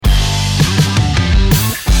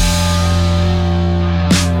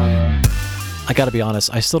I gotta be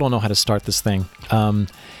honest, I still don't know how to start this thing.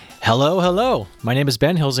 Hello. My name is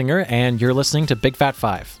Ben Hilsinger, and you're listening to Big Fat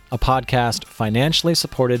 5, a podcast financially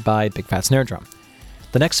supported by Big Fat Snare Drum.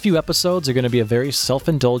 The next few episodes are going to be a very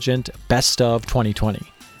self-indulgent best of 2020.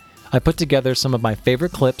 I put together some of my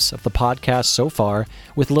favorite clips of the podcast so far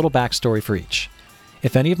with a little backstory for each.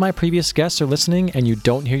 If any of my previous guests are listening and you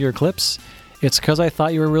don't hear your clips, it's because I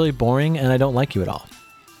thought you were really boring and I don't like you at all.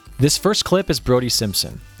 This first clip is Brody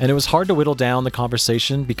Simpson, and it was hard to whittle down the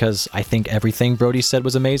conversation because I think everything Brody said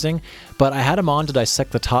was amazing, but I had him on to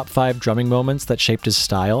dissect the top 5 drumming moments that shaped his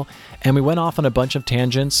style, and we went off on a bunch of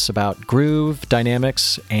tangents about groove,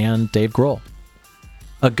 dynamics, and Dave Grohl.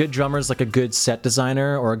 A good drummer is like a good set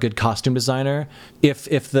designer or a good costume designer. If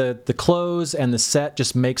the clothes and the set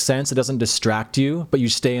just make sense, it doesn't distract you, but you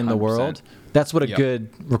stay in the 100%. World. That's what a good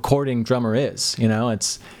recording drummer is. You know,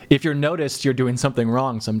 it's if you're noticed, you're doing something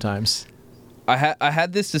wrong sometimes. I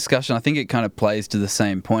had this discussion. I think it kind of plays to the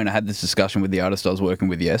same point. I had this discussion with the artist I was working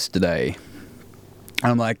with yesterday.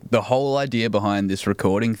 And I'm like, the whole idea behind this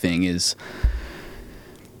recording thing is,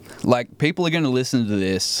 like, people are going to listen to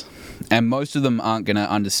this, and most of them aren't going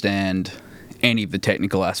to understand any of the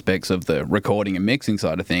technical aspects of the recording and mixing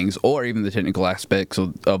side of things, or even the technical aspects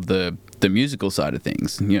of the musical side of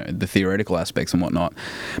things, you know, the theoretical aspects and whatnot.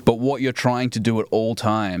 But what you're trying to do at all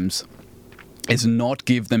times is not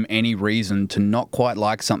give them any reason to not quite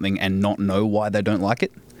like something and not know why they don't like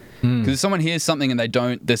it. Because if someone hears something and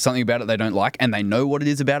there's something about it they don't like, and they know what it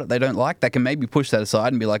is about it they don't like, they can maybe push that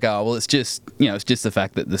aside and be like, oh, well, it's just the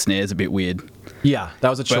fact that the snare's a bit weird. Yeah, that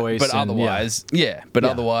was a choice. But otherwise,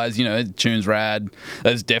 otherwise, you know, the tune's rad.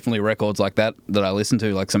 There's definitely records like that I listen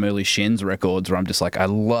to, like some early Shins records where I'm just like, I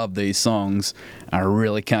love these songs. I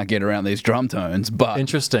really can't get around these drum tones. But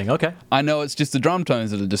interesting, okay. I know it's just the drum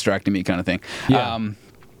tones that are distracting me kind of thing.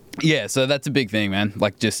 Yeah. So that's a big thing, man.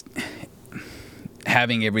 Like, just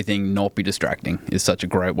having everything not be distracting is such a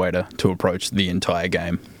great way to approach the entire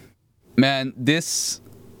game. Man, this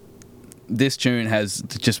tune has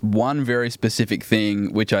just one very specific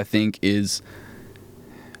thing, which I think is,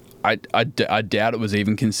 I doubt it was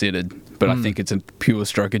even considered, but I think it's a pure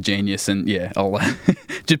stroke of genius. And yeah, I'll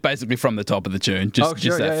just basically from the top of the tune,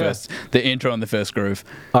 the intro and the first groove.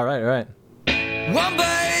 All right. One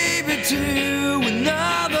baby to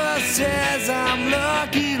another says I'm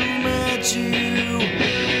lucky to meet you.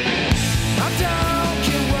 I don't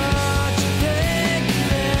care what you think,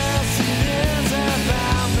 unless it is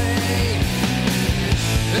about me.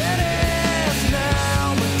 It is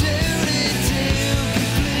now my duty to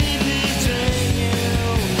completely drain you.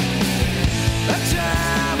 I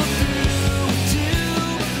travel through to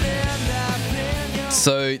end up in your...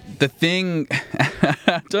 So the thing,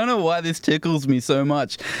 I don't know why this tickles me so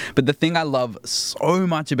much, but the thing I love so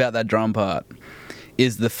much about that drum part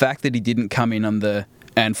is the fact that he didn't come in on the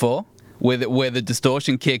and-4, where the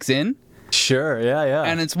distortion kicks in. Sure, yeah.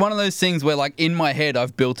 And it's one of those things where, like, in my head,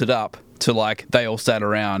 I've built it up to, like, they all sat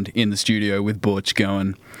around in the studio with Butch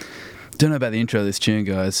going, don't know about the intro of this tune,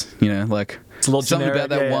 guys. You know, like, it's a little something generic,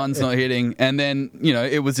 about that one's not hitting. And then, you know,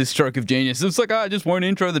 it was this stroke of genius. It's like, I just won't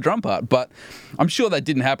intro the drum part. But I'm sure that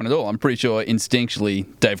didn't happen at all. I'm pretty sure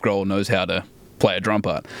instinctually Dave Grohl knows how to play a drum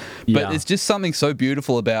part. But it's just something so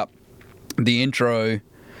beautiful about the intro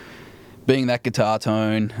being that guitar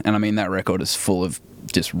tone. And I mean, that record is full of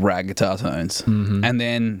just rag guitar tones. Mm-hmm. And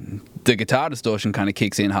then the guitar distortion kind of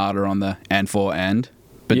kicks in harder on the and-4 and,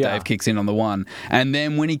 but Dave kicks in on the one. And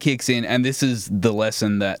then when he kicks in, and this is the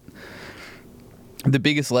lesson that, the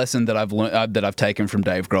biggest lesson that I've learned, that I've taken from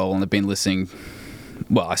Dave Grohl, and I've been listening,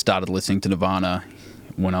 well, I started listening to Nirvana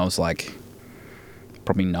when I was like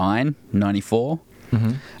probably 94.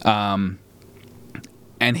 Mm-hmm.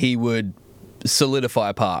 And he would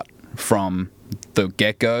solidify a part from the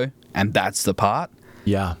get-go, and that's the part.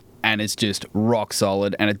 Yeah. And it's just rock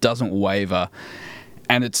solid, and it doesn't waver.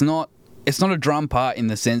 And it's not a drum part in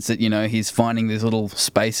the sense that, you know, he's finding these little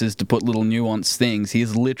spaces to put little nuanced things.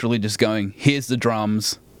 He's literally just going, here's the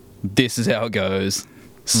drums, this is how it goes,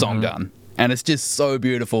 song done. And it's just so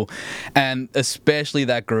beautiful. And especially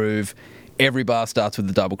that groove, every bar starts with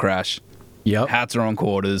the double crash. Yep. Hats are on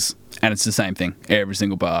quarters, and it's the same thing, every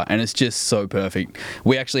single bar. And it's just so perfect.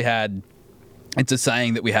 We actually had, it's a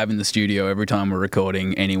saying that we have in the studio every time we're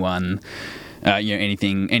recording anyone,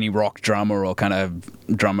 any rock drummer or kind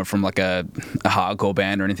of drummer from like a hardcore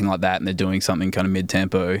band or anything like that, and they're doing something kind of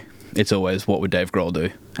mid-tempo, it's always, what would Dave Grohl do?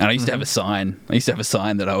 And I used to have a sign.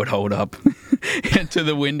 That I would hold up to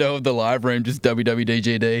the window of the live room, just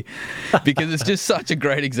WWDGD, because it's just such a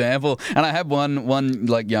great example. And I had one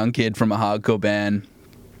like young kid from a hardcore band,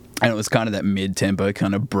 and it was kind of that mid-tempo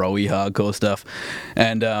kind of bro-y hardcore stuff.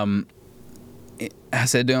 And I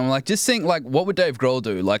said to him, like, just think, like, what would Dave Grohl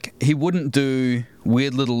do? Like, he wouldn't do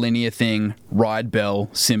weird little linear thing, ride bell,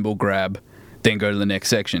 cymbal grab, then go to the next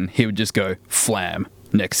section. He would just go flam,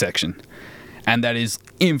 next section. And that is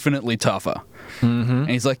infinitely tougher. Mm-hmm. And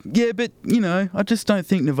he's like, yeah, but, you know, I just don't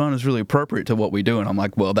think Nirvana's really appropriate to what we do. And I'm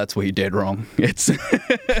like, well, that's where you're dead wrong. It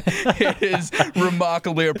is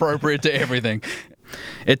remarkably appropriate to everything.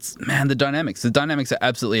 It's, man, the dynamics. The dynamics are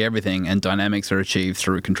absolutely everything, and dynamics are achieved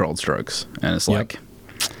through controlled strokes. And it's like,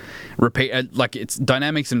 it's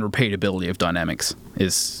dynamics and repeatability of dynamics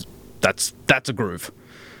that's a groove.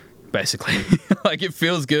 Basically, like, it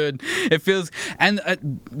feels good. It feels, and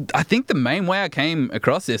I think the main way I came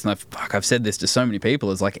across this, and I've said this to so many people,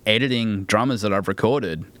 is like editing drummers that I've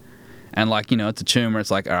recorded, and like, you know, it's a tune where it's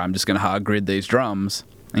like, all right, I'm just going to hard grid these drums,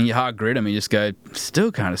 and you hard grid them, and you just go, still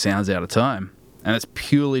kind of sounds out of time, and it's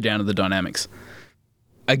purely down to the dynamics.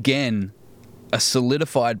 Again, a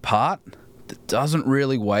solidified part that doesn't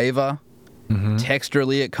really waver. Mm-hmm.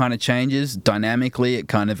 Texturally, it kind of changes. Dynamically, it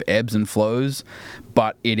kind of ebbs and flows.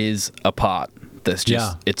 But it is a part that's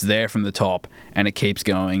just, it's there from the top, and it keeps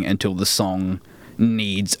going until the song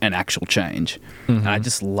needs an actual change. Mm-hmm. And I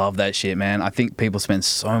just love that shit, man. I think people spend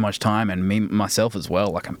so much time, and myself as well,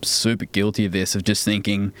 like, I'm super guilty of this, of just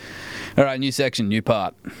thinking, all right, new section, new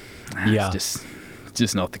part. Yeah. It's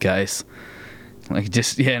just not the case. Like,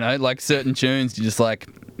 just, you know, like certain tunes, you're just like,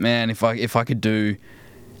 man, if I could do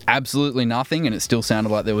absolutely nothing and it still sounded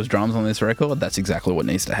like there was drums on this record, that's exactly what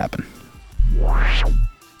needs to happen.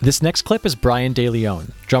 This next clip is Brian De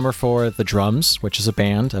Leon, drummer for The Drums, which is a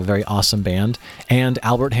band, a very awesome band, and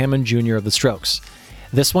Albert Hammond Jr. of The Strokes.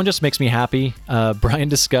 This one just makes me happy. Brian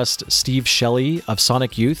discussed Steve Shelley of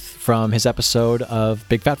Sonic Youth from his episode of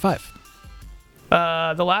Big Fat Five.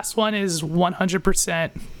 The last one is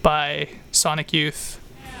 100% by Sonic Youth.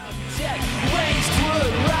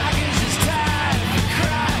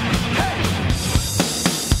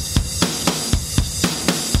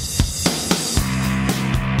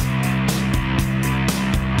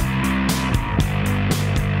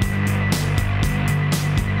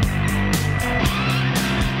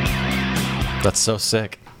 That's so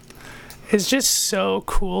sick. It's just so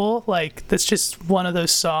cool. Like, that's just one of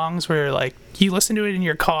those songs where, like, you listen to it in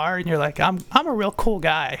your car and you're like, I'm a real cool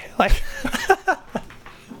guy. Like,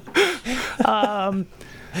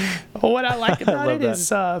 what I like about it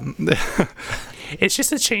is it's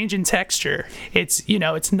just a change in texture. It's, you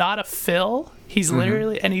know, it's not a fill. He's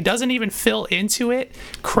literally, and he doesn't even fill into it,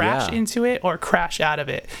 crash into it, or crash out of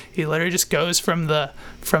it. He literally just goes from the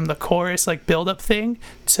chorus, like, build up thing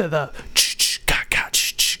to the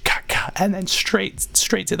and then straight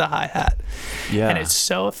to the hi-hat. Yeah. And it's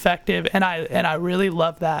so effective, and I really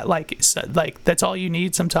love that. Like that's all you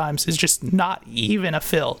need sometimes, is just not even a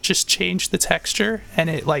fill. Just change the texture and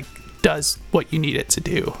it, like, does what you need it to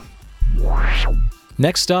do.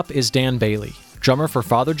 Next up is Dan Bailey, drummer for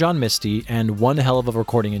Father John Misty and one hell of a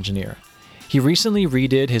recording engineer. He recently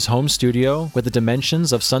redid his home studio with the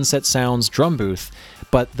dimensions of Sunset Sound's drum booth,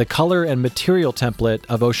 but the color and material template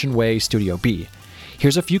of Ocean Way Studio B.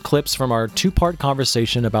 Here's a few clips from our two-part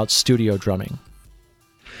conversation about studio drumming.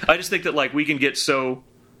 I just think that, like, we can get so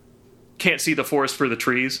can't see the forest for the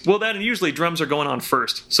trees. Well, that, and usually drums are going on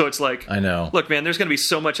first. So it's like, I know. Look, man, there's going to be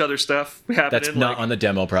so much other stuff happening. That's not, like, on the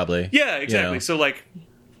demo, probably. Yeah, exactly. You know? So, like,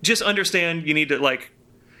 just understand you need to, like,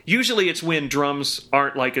 usually it's when drums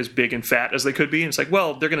aren't, like, as big and fat as they could be. And it's like,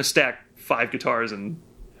 well, they're going to stack 5 guitars and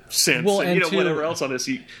synths and, you know, whatever else on this.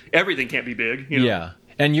 Everything can't be big. You know? Yeah.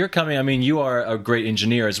 And you're coming, I mean, you are a great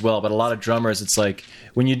engineer as well, but a lot of drummers, it's like,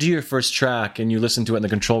 when you do your first track and you listen to it in the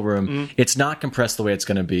control room, it's not compressed the way it's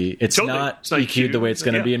going to be. It's not EQ'd the way it's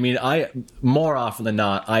going to be. I mean, more often than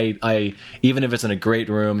not, I even if it's in a great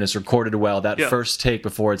room and it's recorded well, that first take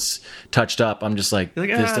before it's touched up, I'm just like,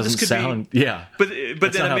 this doesn't sound, But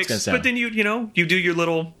then it makes, but then you know, you do your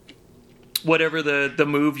little, whatever the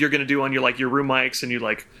move you're going to do on your, like, your room mics, and you,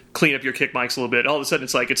 like, clean up your kick mics a little bit. All of a sudden,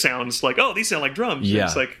 it's like, it sounds like, oh, these sound like drums. Yeah, and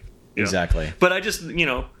it's like, exactly. Know. But I just, you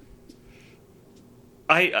know,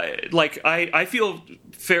 I feel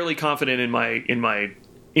fairly confident in my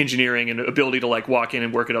engineering and ability to, like, walk in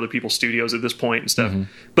and work at other people's studios at this point and stuff.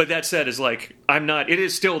 But that said, is like, I'm not. It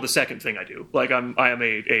is still the second thing I do. Like, I am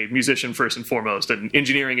a musician first and foremost, and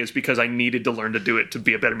engineering is because I needed to learn to do it to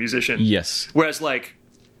be a better musician. Yes. Whereas, like,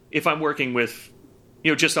 if I'm working with,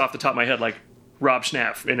 you know, just off the top of my head, like Rob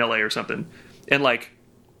Schnaff in LA or something, and, like,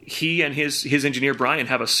 he and his engineer Brian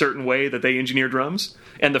have a certain way that they engineer drums.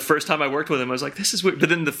 And the first time I worked with him, I was like, this is weird. But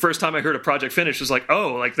then the first time I heard a project finish, it was like,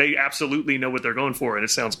 oh, like, they absolutely know what they're going for, and it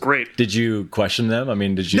sounds great. Did you question them? I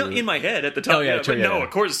mean, did you? No, in my head at the time. Oh, yeah, but no, of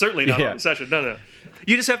course, certainly not on the session. No.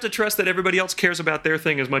 you just have to trust that everybody else cares about their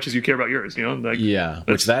thing as much as you care about yours. You know, like, Yeah,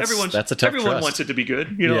 which that's a tough everyone trust. wants it to be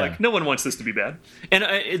good. You know, Yeah. like no one wants this to be bad.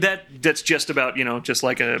 And that's just about, you know, just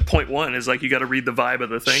like a point one is like you got to read the vibe of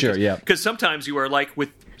the thing. Sure, yeah. Because sometimes you are like with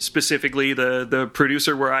specifically the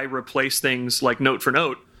producer where I replace things like note for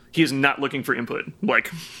note. He is not looking for input.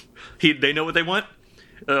 Like they know what they want.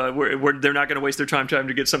 They're not going to waste their time trying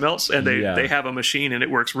to get something else, and they have a machine and it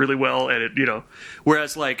works really well. And it, you know,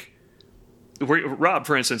 whereas like Rob,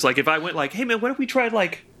 for instance, like if I went like, hey man, what if we tried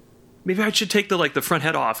like maybe I should take the front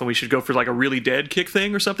head off and we should go for like a really dead kick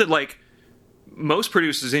thing or something. Like most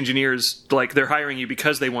producers, engineers, like they're hiring you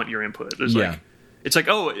because they want your input. It's like,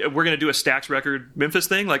 oh, we're going to do a Stax record Memphis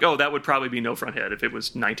thing. Like, oh, that would probably be no front head if it was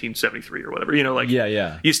 1973 or whatever. You know, like,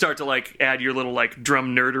 you start to like add your little like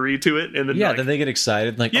drum nerdery to it, and then then they get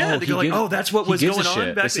excited, like, they go like, oh, that's what was going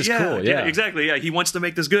on back This is then. cool. Yeah, exactly. Yeah, he wants to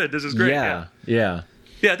make this good. This is great. Yeah.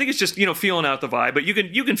 Yeah, I think it's just, you know, feeling out the vibe, but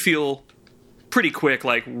you can feel pretty quick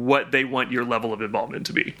like what they want your level of involvement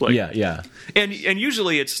to be. Like, and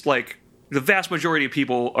usually it's like the vast majority of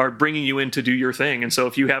people are bringing you in to do your thing, and so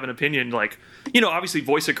if you have an opinion, like, you know, obviously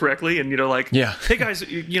voice it correctly, and, you know, like, hey guys,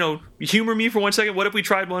 you know, humor me for 1 second. What if we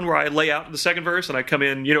tried one where I lay out the second verse and I come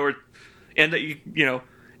in, you know, and you know,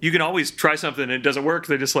 you can always try something and it doesn't work.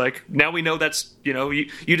 They're just like, now we know that's, you know, you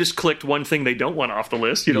just clicked one thing they don't want off the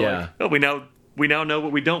list. You know, like, oh, we now know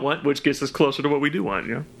what we don't want, which gets us closer to what we do want.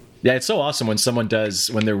 You know. Yeah, it's so awesome when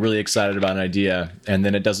when they're really excited about an idea and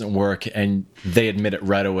then it doesn't work and they admit it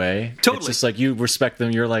right away. Totally. It's just like you respect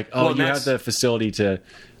them. You're like, oh, you have the facility to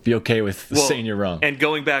be okay with saying you're wrong. And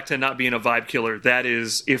going back to not being a vibe killer, that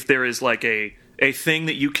is, if there is like a thing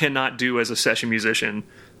that you cannot do as a session musician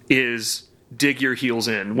is dig your heels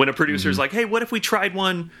in. When a producer's like, hey, what if we tried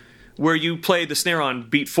one where you play the snare on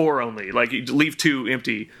beat 4 only, like you leave 2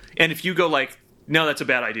 empty, and if you go like, no, that's a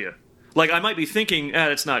bad idea. Like, I might be thinking,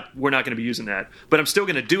 we're not going to be using that, but I'm still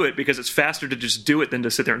going to do it because it's faster to just do it than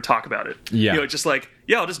to sit there and talk about it. Yeah. You know, just like,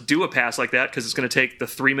 I'll just do a pass like that because it's going to take the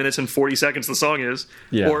 3 minutes and 40 seconds the song is.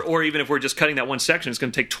 Yeah. Or even if we're just cutting that one section, it's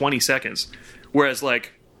going to take 20 seconds. Whereas,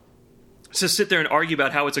 like, to sit there and argue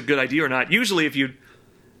about how it's a good idea or not, usually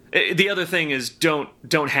the other thing is don't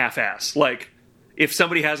half-ass. Like, if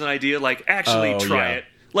somebody has an idea, like, actually try it.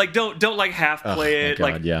 Like, don't like half play it.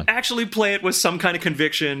 God, like, actually play it with some kind of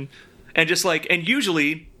conviction. And just like, and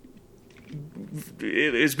usually,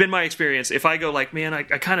 it's been my experience, if I go like, man, I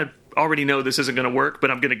kind of already know this isn't going to work,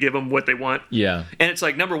 but I'm going to give them what they want. Yeah. And it's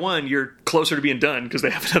like, number one, you're closer to being done because they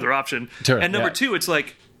have another option. And number two, it's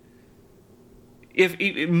like, if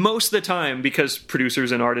most of the time, because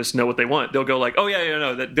producers and artists know what they want, they'll go like, oh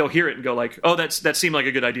they'll hear it and go like, oh, that seemed like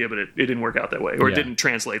a good idea, but it didn't work out that way, or it didn't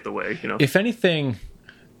translate the way, you know. If anything,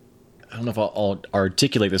 I don't know if I'll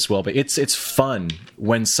articulate this well, but it's fun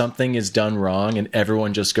when something is done wrong and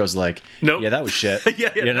everyone just goes like, nope. Yeah, that was shit.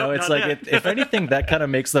 You know, it's like, if anything, that kind of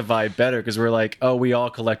makes the vibe better because we're like, oh, we all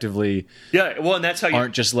collectively and that's how you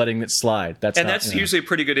aren't just letting it slide. That's usually a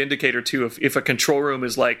pretty good indicator too if a control room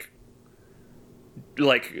is like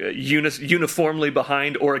uniformly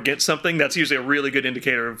behind or against something. That's usually a really good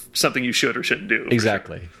indicator of something you should or shouldn't do.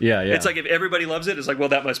 Exactly. Sure. Yeah. It's like if everybody loves it, it's like, well,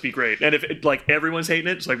 that must be great. And if like everyone's hating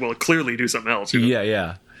it, it's like, well, clearly do something else. You know?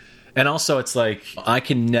 Yeah. And also, it's like I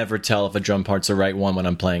can never tell if a drum part's the right one when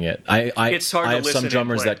I'm playing it. It's hard I to have listen some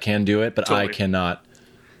drummers that can do it, but totally. I cannot.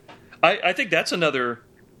 I think that's another,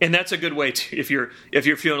 and that's a good way to, if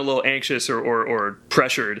you're feeling a little anxious or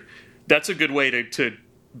pressured, that's a good way to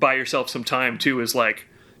buy yourself some time too. Is like,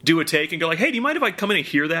 do a take and go like, hey, do you mind if I come in and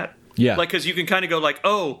hear that? Yeah. Like, because you can kind of go like,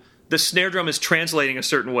 oh, the snare drum is translating a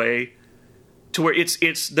certain way to where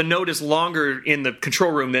it's the note is longer in the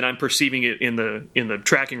control room than I'm perceiving it in the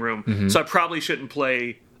tracking room. Mm-hmm. So I probably shouldn't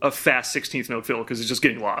play a fast 16th note fill because it's just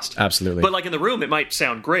getting lost. Absolutely. But like in the room, it might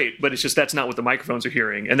sound great, but it's just that's not what the microphones are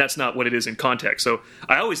hearing, and that's not what it is in context. So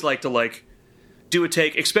I always like to like do a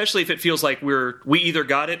take, especially if it feels like we either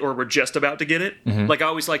got it or we're just about to get it. Mm-hmm. Like I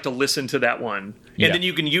always like to listen to that one, and then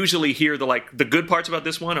you can usually hear the good parts about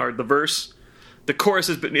this one are the verse. The chorus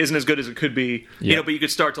isn't as good as it could be, you know, but you could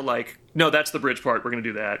start to like, no, that's the bridge part. We're going to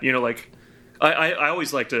do that. You know, like I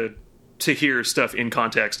always like to hear stuff in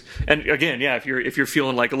context. And again, if you're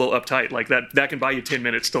feeling like a little uptight, like that can buy you 10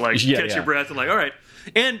 minutes to like catch your breath and like, all right.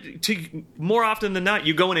 And more often than not,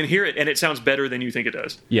 you go in and hear it, and it sounds better than you think it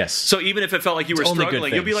does. Yes. So even if it felt like you were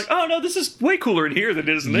struggling, you'll be like, "Oh no, this is way cooler in here than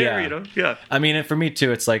it is in there." You know? Yeah. I mean, and for me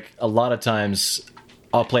too, it's like a lot of times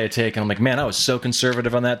I'll play a take, and I'm like, "Man, I was so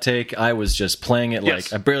conservative on that take. I was just playing it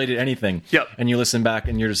like I barely did anything." Yep. And you listen back,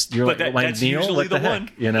 and you're like, "That's Neil, usually what the one.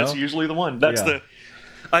 heck?" You know, that's usually the one. That's the.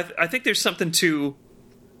 I think there's something to.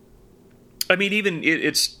 I mean, even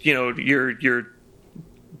it's, you know, you're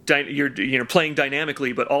you're playing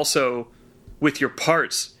dynamically, but also with your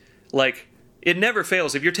parts, like it never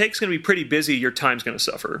fails. If your take's going to be pretty busy, your time's going to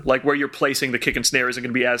suffer. Like where you're placing the kick and snare isn't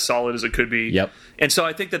going to be as solid as it could be. Yep. And so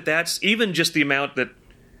I think that's even just the amount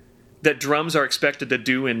that drums are expected to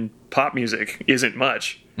do in pop music isn't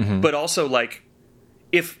much. Mm-hmm. But also, like,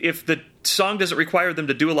 if the song doesn't require them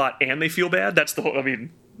to do a lot and they feel bad, that's the whole. I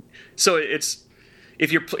mean, so it's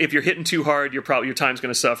if you're hitting too hard, your time's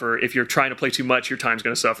going to suffer. If you're trying to play too much, your time's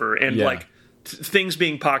going to suffer. And like things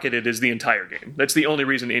being pocketed is the entire game. That's the only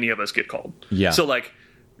reason any of us get called. Yeah. So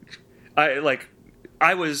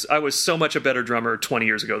I was so much a better drummer 20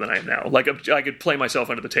 years ago than I am now. Like I could play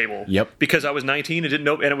myself under the table. Yep. Because I was 19 and didn't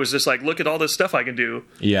know, and it was just like, look at all this stuff I can do.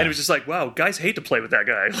 Yeah. And it was just like, wow, guys hate to play with that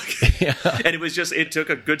guy. Like, and it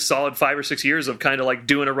took a good solid 5 or 6 years of kind of like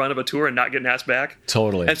doing a run of a tour and not getting asked back.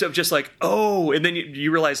 Totally. And so just like, and then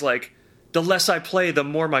you realize like, the less I play, the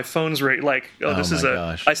more my phone's rate. Like,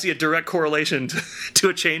 gosh. I see a direct correlation to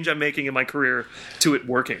a change I'm making in my career to it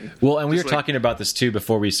working. Well, and we were talking about this too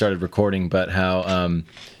before we started recording, but how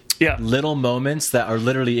little moments that are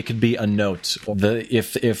literally, it could be a note.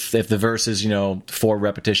 If the verse is 4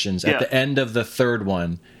 repetitions, at the end of the third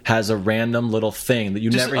one has a random little thing that you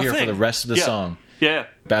never hear for the rest of the song. Yeah.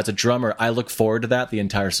 But as a drummer, I look forward to that the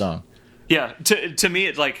entire song. Yeah. To me,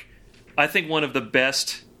 it's like, I think one of the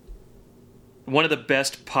best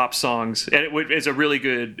pop songs, and it is a really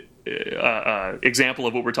good example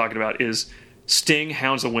of what we're talking about, is Sting,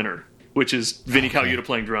 Hound's a Winner, which is Vinnie Colaiuta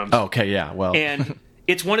playing drums. Okay, yeah, well. And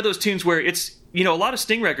it's one of those tunes where it's, a lot of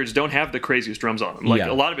Sting records don't have the craziest drums on them. Like,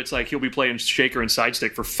 a lot of it's like he'll be playing shaker and side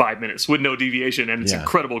stick for 5 minutes with no deviation, and it's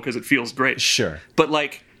incredible because it feels great. Sure. But,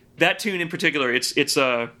 like, that tune in particular, it's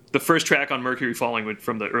the first track on Mercury Falling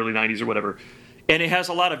from the early 90s or whatever, and it has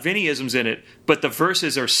a lot of Vinnie-isms in it, but the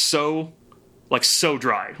verses are so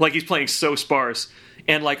dry. Like, he's playing so sparse.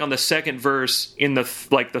 And, like, on the second verse, in the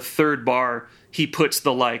third bar, he puts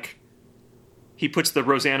the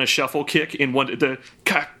Rosanna Shuffle kick in the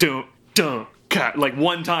like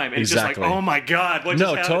one time. And it's just like, oh my God. What just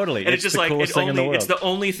happened? Totally. And it's just the like, coolest thing in the world. It's the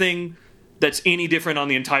only thing that's any different on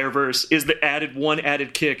the entire verse is the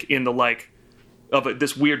added kick in the,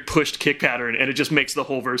 this weird pushed kick pattern. And it just makes the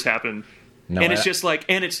whole verse happen. It's just like,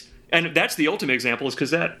 and that's the ultimate example is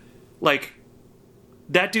because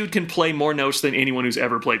that dude can play more notes than anyone who's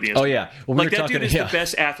ever played the instrument. Oh, yeah. Well, that dude is the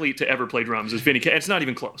best athlete to ever play drums, is Vinnie. It's not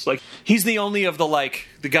even close. Like, he's the only of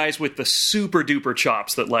the guys with the super duper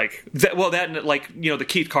chops that the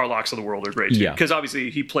Keith Carlocks of the world are great too. Yeah. Because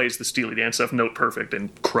obviously he plays the Steely Dan stuff note perfect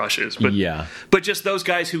and crushes. But, yeah. But just those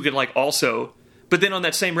guys who can also, but then on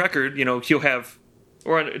that same record, he'll have,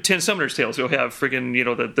 or on 10 Summoner's Tales, he'll have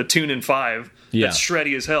friggin', the tune in 5 that's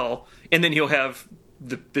shreddy as hell. And then he'll have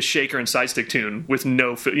the shaker and side stick tune with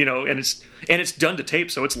no, and it's done to tape,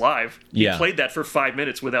 so it's live. He played that for 5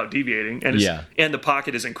 minutes without deviating, and and the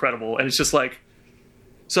pocket is incredible, and it's just like,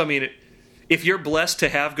 so I mean, if you're blessed to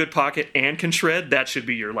have good pocket and can shred, that should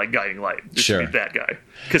be your guiding light. It should be that guy,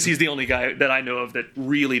 because he's the only guy that I know of that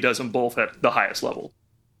really does them both at the highest level.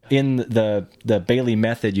 In the Bailey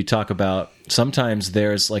method, you talk about sometimes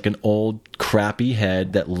there's like an old crappy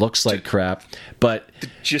head that looks like crap, but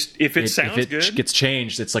just if it sounds good, gets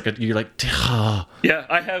changed. It's like you're like, yeah.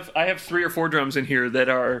 I have 3 or 4 drums in here that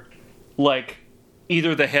are like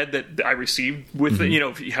either the head that I received with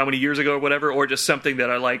how many years ago or whatever, or just something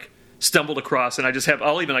that I stumbled across, and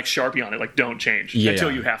I'll even Sharpie on it, don't change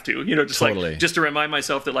until you have to, totally. Just to remind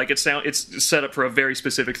myself that it's set up for a very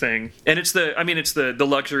specific thing, and it's the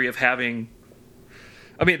luxury of having.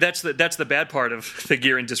 I mean, that's the bad part of the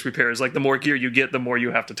gear in disrepair is the more gear you get, the more you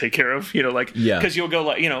have to take care of, because you'll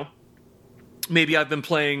go maybe I've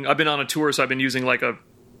been on a tour, so I've been using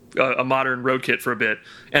a modern road kit for a bit,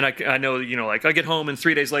 and I know I get home and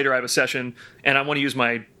 3 days later I have a session and I want to use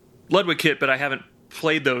my Ludwig kit, but I haven't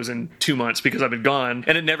played those in 2 months because I've been gone,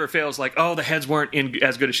 and it never fails the heads weren't in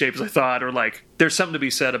as good a shape as I thought, or there's something to be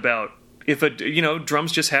said about if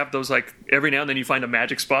drums just have those every now and then you find a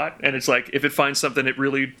magic spot, and it's if it finds something it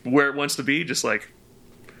really where it wants to be, just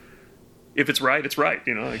if it's right, it's right,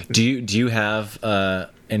 Do you have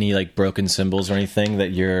any broken cymbals or anything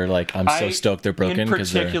that you're I'm so stoked they're broken? In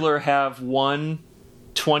particular, have one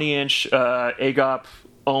 20-inch AGOP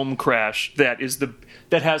ohm crash that has a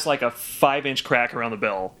 5-inch crack around the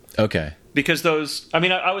bell. Okay. Because those,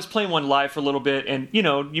 I was playing one live for a little bit, and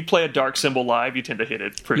you play a dark cymbal live, you tend to hit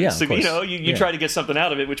it pretty. You try to get something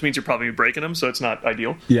out of it, which means you're probably breaking them, so it's not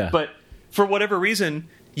ideal. Yeah. But for whatever reason,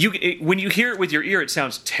 when you hear it with your ear, it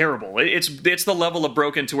sounds terrible. It's the level of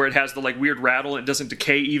broken to where it has the weird rattle, and it doesn't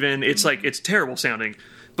decay even. It's it's terrible sounding.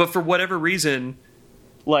 But for whatever reason,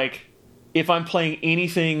 if I'm playing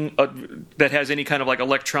anything that has any kind of like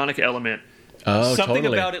electronic element. Oh, something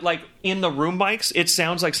totally. about it, like in the room mics, it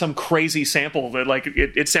sounds like some crazy sample that like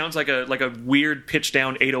it sounds like a weird pitch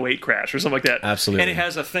down 808 crash or something like that. Absolutely. And it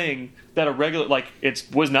has a thing that a regular like it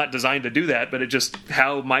was not designed to do that, but it just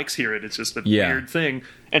how mics hear it. It's just a weird thing.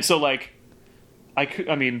 And so like I could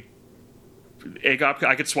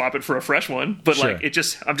swap it for a fresh one, but Sure. like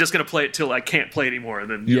I'm just gonna play it till I can't play it anymore,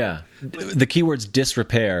 and then The keyword's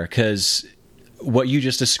disrepair, because what you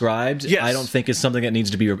just described, Yes. I don't think is something that needs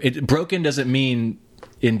to be broken. Doesn't mean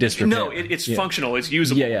in disrepair. No, it's functional. It's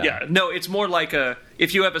usable. Yeah. No, it's more like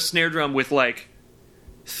if you have a snare drum with like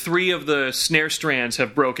 3 of the snare strands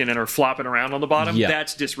have broken and are flopping around on the bottom,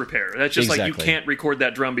 that's disrepair. That's just like you Exactly. can't record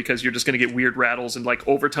that drum because you're just going to get weird rattles and like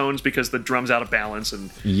overtones because the drum's out of balance. And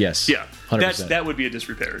Yes. yeah, 100%. that would be a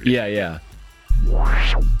disrepair. Yeah.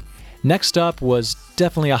 Next up was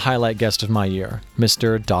definitely a highlight guest of my year,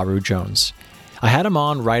 Mr. Daru Jones. I had him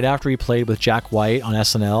on right after he played with Jack White on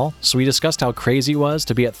SNL, so we discussed how crazy it was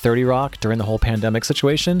to be at 30 Rock during the whole pandemic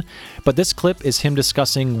situation, but this clip is him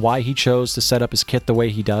discussing why he chose to set up his kit the way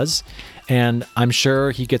he does, and I'm sure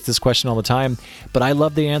he gets this question all the time, but I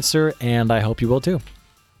love the answer, and I hope you will too.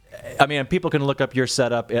 I mean, people can look up your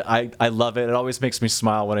setup. I love it. It always makes me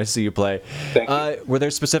smile when I see you play. Thank you. Were there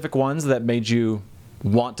specific ones that made you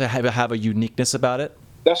want to have a uniqueness about it?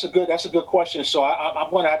 That's a good question. So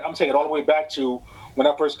I'm taking it all the way back to when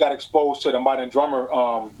I first got exposed to the Modern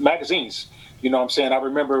Drummer magazines. You know what I'm saying? I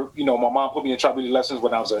remember, my mom put me in trombones lessons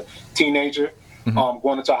when I was a teenager,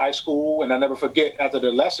 going into high school, and I never forget after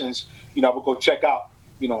the lessons, I would go check out,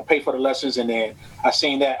 pay for the lessons, and then I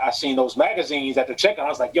seen those magazines at the checkout. I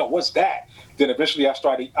was like, yo, what's that? Then eventually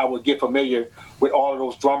I would get familiar with all of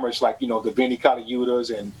those drummers, like, the Vinnie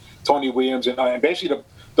Colaiutas and Tony Williams, and basically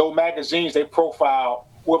those magazines, they profile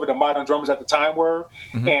whoever the modern drummers at the time were,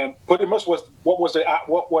 and pretty much what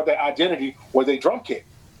were their identity, was their drum kit.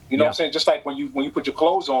 You know what I'm saying? Just like when you put your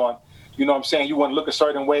clothes on, you know what I'm saying, you want to look a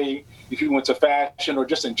certain way if you went to fashion or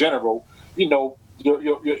just in general,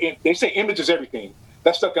 they say image is everything.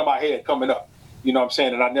 That stuck in my head coming up. You know what I'm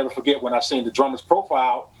saying? And I never forget when I seen the drummer's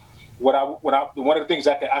profile, one of the things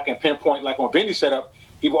I can pinpoint, like on Vinny's setup,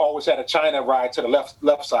 he always had a China ride to the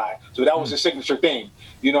left side. So that was his signature thing.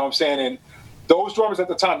 You know what I'm saying? And those drummers at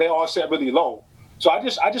the time, they all set really low. So I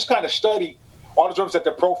just kind of studied all the drummers at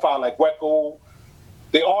their profile, like Wecko.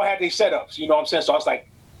 They all had their setups, you know what I'm saying? So I was like,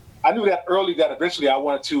 I knew that early that eventually I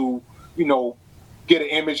wanted to, get an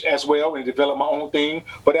image as well and develop my own thing.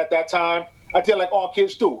 But at that time, I did like all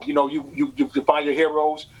kids do. You find your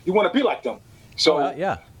heroes. You want to be like them. So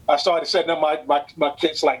I started setting up my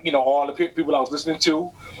kits like, all the people I was listening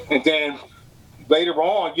to. And then later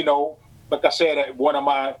on, like I said, one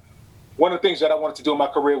of the things that I wanted to do in my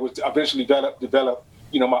career was to eventually develop,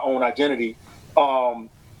 my own identity.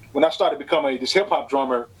 When I started becoming this hip hop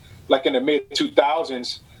drummer, like in the mid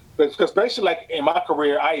 2000s, because basically, like in my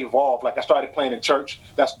career, I evolved. Like I started playing in church.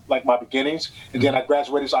 That's like my beginnings. And then I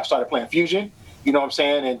graduated, so I started playing fusion. You know what I'm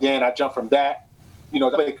saying? And then I jumped from that. I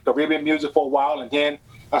played Caribbean music for a while, and then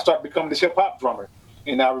I started becoming this hip hop drummer.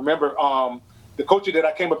 And I remember the culture that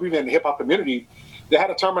I came up even in the hip hop community, they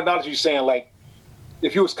had a terminology saying like,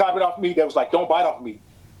 if you was copying off me, that was like, don't bite off me.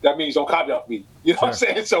 That means don't copy off me. You know what I'm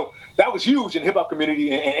saying? So that was huge in the hip hop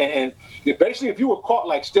community. And basically, if you were caught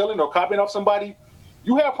like stealing or copying off somebody,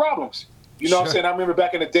 you have problems. You know what I'm saying? I remember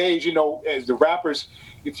back in the days, as the rappers,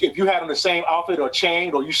 if you had on the same outfit or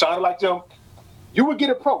chain or you sounded like them, you would get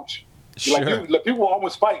approached. Like people would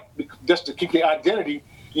almost fight just to keep their identity.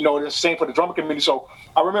 The same for the drummer community. So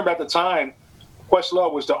I remember at the time,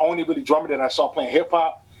 Questlove was the only really drummer that I saw playing hip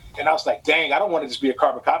hop. And I was like, dang, I don't want to just be a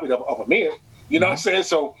carbon copy of Amir. You know what I'm saying?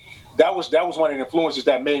 So that was one of the influences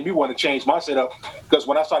that made me want to change my setup. Because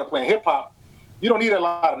when I started playing hip hop, you don't need a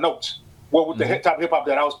lot of notes. Well, with the type of hip hop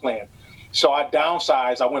that I was playing. So I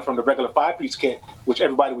downsized. I went from the regular 5-piece kit, which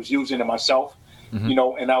everybody was using, and myself,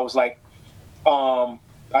 and I was like, I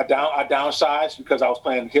downsized because I was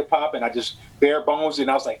playing hip hop and I just bare bones. And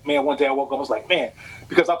I was like, man, one day I woke up, I was like, man,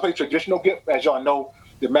 because I play traditional grip, as y'all know,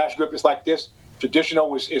 the mash grip is like this.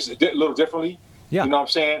 Traditional is a little differently. Yeah. You know what I'm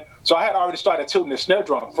saying? So I had already started tilting the snare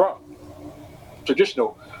drum from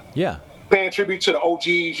traditional. Yeah. Paying tribute to the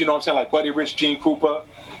OGs, you know what I'm saying, like Buddy Rich, Gene Krupa,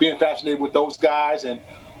 being fascinated with those guys, and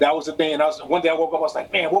that was the thing. And one day I woke up, I was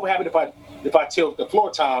like, man, what would happen if I tilt the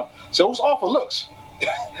floor tom? So it was all for looks.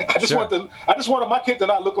 I just wanted my kid to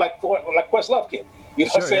not look like Questlove kid. You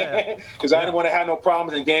know what I'm saying? Because I didn't want to have no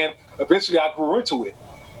problems. And then eventually I grew into it.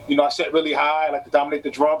 I set really high, I like to dominate the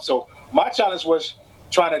drum. So my challenge was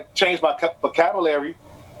trying to change my vocabulary,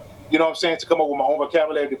 you know what I'm saying, to come up with my own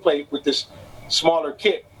vocabulary to play with this smaller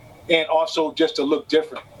kit and also just to look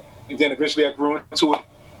different. And then eventually I grew into it,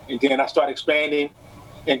 and then I started expanding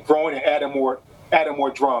and growing and adding more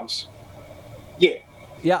drums. Yeah.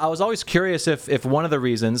 Yeah, I was always curious if one of the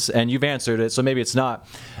reasons, and you've answered it, so maybe it's not,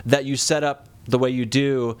 that you set up the way you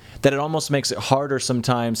do, that it almost makes it harder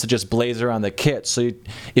sometimes to just blaze around the kit. So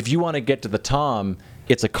if you want to get to the tom,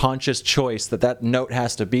 it's a conscious choice that note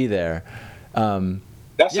has to be there.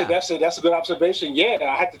 That's a good observation. Yeah,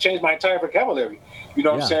 I had to change my entire vocabulary. You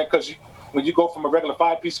know what I'm saying? Because when you go from a regular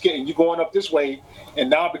 5-piece kit and you're going up this way, and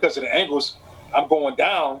now because of the angles, I'm going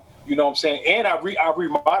down. You know what I'm saying? And I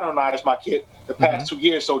remodernized my kit the past 2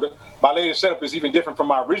 years. So my latest setup is even different from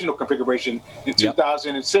my original configuration in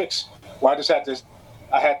 2006, where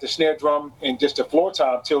I had the snare drum and just the floor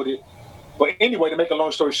tom tilted. But anyway, to make a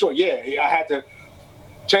long story short, I had to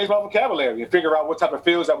change my vocabulary and figure out what type of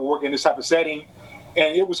fills that would work in this type of setting.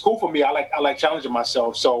 And it was cool for me. I like challenging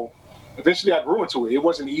myself. So eventually I grew into it. It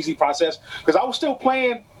wasn't an easy process because I was still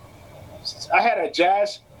playing. I had a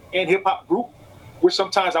jazz and hip hop group, which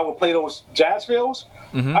sometimes I would play those jazz fills.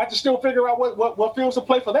 I had to still figure out what fills to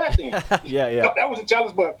play for that thing. That was a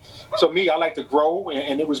challenge. But so me, I like to grow,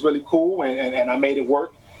 and it was really cool, and I made it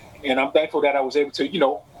work. And I'm thankful that I was able to,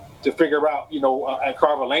 to figure out, and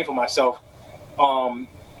carve a lane for myself.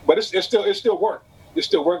 But it still work. It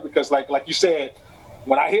still work because like you said,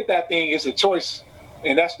 when I hit that thing, it's a choice.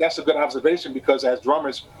 And that's a good observation because as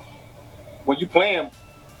drummers, when you play them,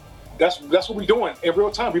 that's what we're doing in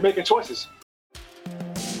real time. We're making choices.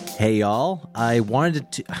 Hey y'all, I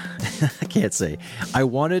wanted to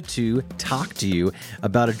talk to you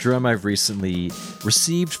about a drum I've recently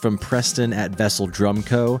received from Preston at Vessel Drum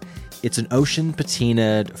Co. It's an Ocean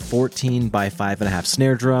patinaed 14 by 5.5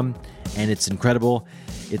 snare drum, and it's incredible.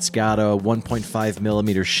 It's got a 1.5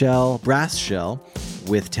 millimeter shell, brass shell,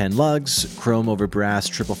 with 10 lugs, chrome over brass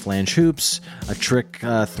triple flange hoops, a trick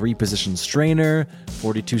 3-position strainer,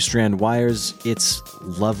 42 strand wires. It's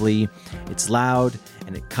lovely, it's loud,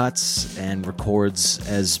 and it cuts and records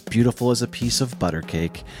as beautiful as a piece of butter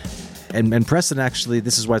cake. And Preston, actually,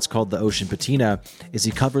 this is why it's called the Ocean Patina, is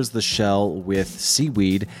he covers the shell with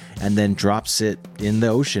seaweed and then drops it in the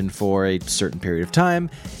ocean for a certain period of time,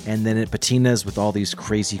 and then it patinas with all these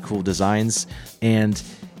crazy cool designs. And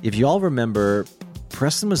if you all remember,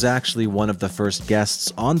 Preston was actually one of the first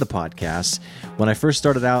guests on the podcast. When I first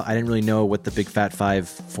started out, I didn't really know what the Big Fat 5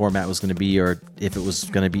 format was going to be, or if it was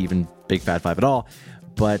going to be even Big Fat 5 at all.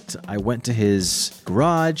 But I went to his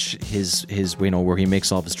garage, his where he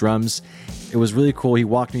makes all of his drums. It was really cool. He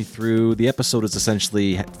walked me through. The episode is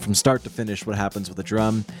essentially from start to finish what happens with a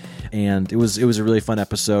drum, and it was a really fun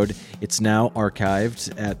episode. It's now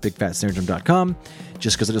archived at bigfatsnaredrum.com,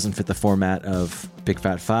 just because it doesn't fit the format of Big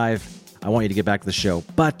Fat 5. I want you to get back to the show,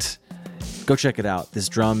 but go check it out. This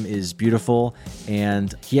drum is beautiful,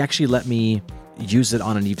 and he actually let me use it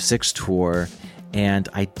on an Eve 6 tour, and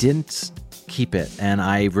I didn't keep it, and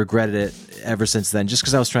I regretted it ever since then, just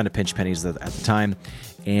because I was trying to pinch pennies at the time,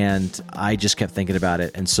 and I just kept thinking about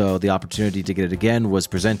it. And so the opportunity to get it again was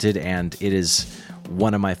presented, and it is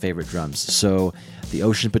one of my favorite drums. So the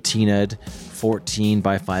Ocean Patinaed 14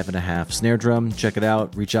 by 5.5 snare drum, check it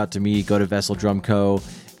out. Reach out to me, go to Vessel Drum Co.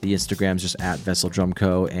 The Instagram's just at Vessel Drum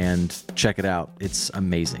Co. and check it out. It's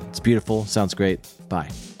amazing. It's beautiful. Sounds great. Bye.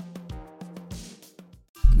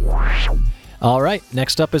 All right,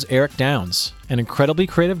 next up is Eric Downs, an incredibly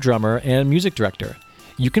creative drummer and music director.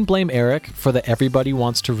 You can blame Eric for the Everybody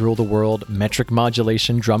Wants to Rule the World metric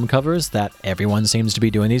modulation drum covers that everyone seems to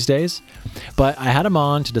be doing these days. But I had him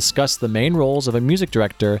on to discuss the main roles of a music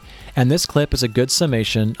director, and this clip is a good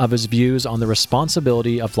summation of his views on the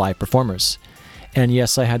responsibility of live performers. And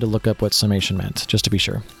yes, I had to look up what summation meant, just to be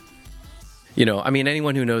sure.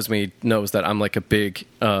 Anyone who knows me knows that I'm like a big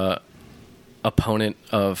opponent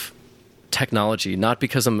of technology, not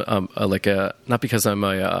because I'm a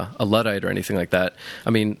Luddite or anything like that. I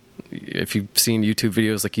mean, if you've seen YouTube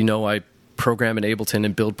videos, I program in Ableton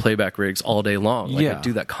and build playback rigs all day long. I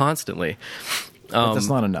do that constantly. But that's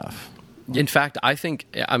not enough. In fact,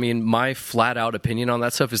 my flat out opinion on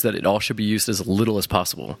that stuff is that it all should be used as little as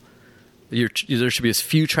possible. There should be as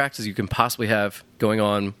few tracks as you can possibly have going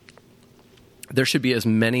on. There should be as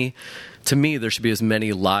many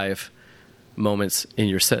live moments in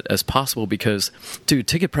your set as possible because, dude,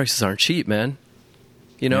 ticket prices aren't cheap, man.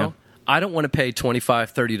 I don't want to pay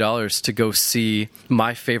 $25, $30 to go see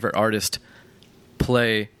my favorite artist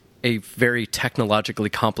play a very technologically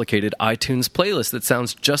complicated iTunes playlist that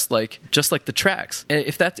sounds just like the tracks. And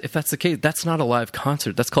if that's the case, that's not a live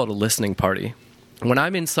concert. That's called a listening party. When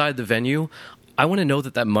I'm inside the venue, I want to know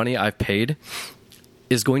that money I've paid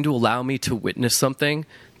is going to allow me to witness something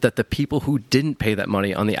that the people who didn't pay that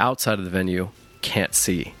money on the outside of the venue can't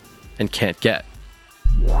see and can't get.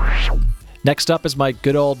 Next up is my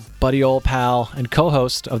good old buddy old pal and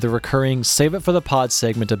co-host of the recurring Save It for the Pod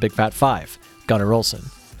segment of Big Fat 5, Gunnar Olsen.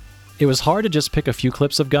 It was hard to just pick a few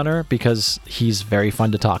clips of Gunnar because he's very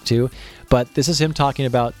fun to talk to, but this is him talking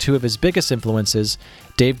about two of his biggest influences,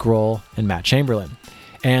 Dave Grohl and Matt Chamberlain.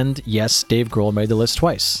 And yes, Dave Grohl made the list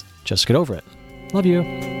twice. Just get over it. Love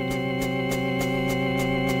you.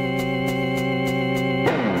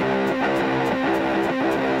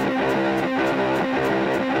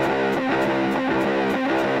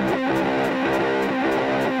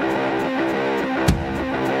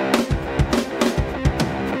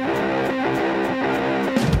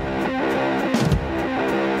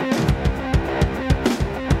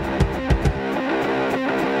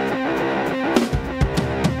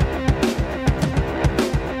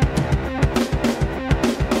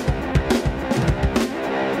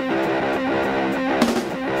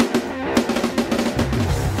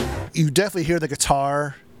 You definitely hear the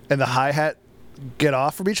guitar and the hi-hat get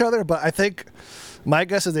off from each other, but I think my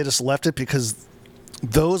guess is they just left it because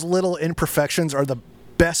those little imperfections are the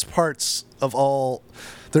best parts of all.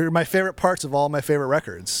 They're my favorite parts of all my favorite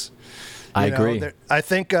records. I agree. I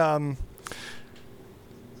think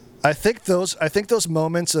those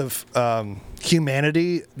moments of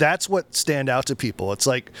humanity, that's what stand out to people. It's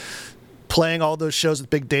like playing all those shows with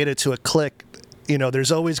Big Data to a click. You know,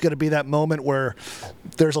 there's always going to be that moment where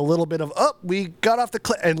there's a little bit of, oh, we got off the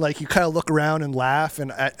cliff, and like you kind of look around and laugh.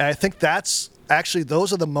 And I think that's actually,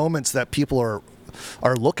 those are the moments that people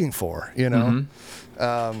are looking for, you know?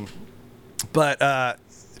 Mm-hmm.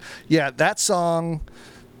 Yeah, that song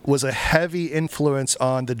was a heavy influence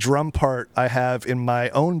on the drum part I have in my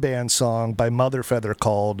own band song by Mother Feather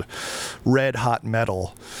called Red Hot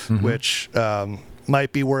Metal, mm-hmm. which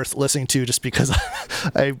might be worth listening to just because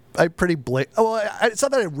I pretty it's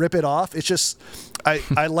not that I rip it off. It's just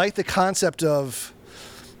I like the concept of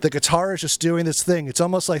the guitar is just doing this thing. It's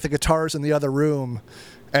almost like the guitar's in the other room,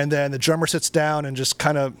 and then the drummer sits down and just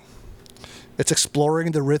kind of it's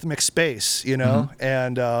exploring the rhythmic space, you know?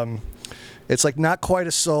 Mm-hmm. And it's like not quite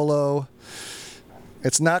a solo.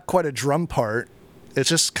 It's not quite a drum part. It's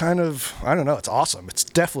just kind of, I don't know, it's awesome. It's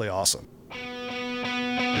definitely awesome.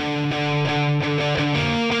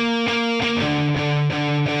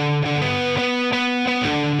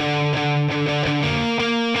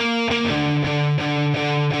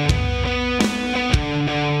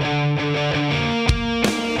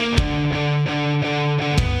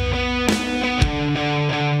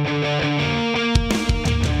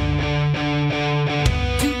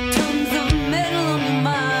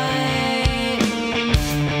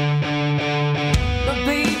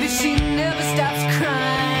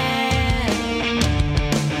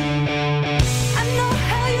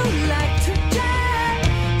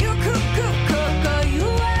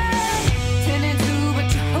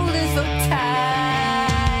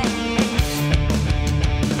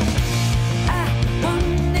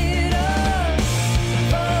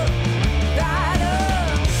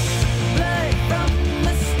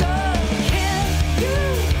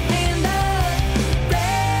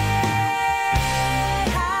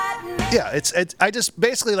 I just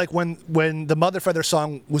basically like when the Mother Feather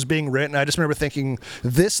song was being written, I just remember thinking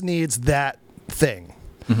this needs that thing.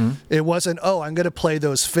 Mm-hmm. It wasn't, oh, I'm going to play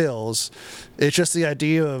those fills. It's just the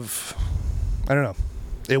idea of, I don't know.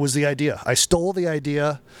 It was the idea. I stole the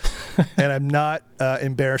idea, and I'm not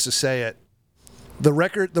embarrassed to say it. The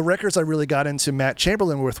records I really got into Matt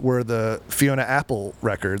Chamberlain with were the Fiona Apple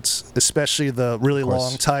records, especially the really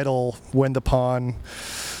long title When the Pawn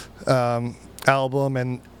album,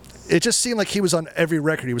 and it just seemed like he was on every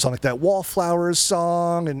record. He was on like that Wallflowers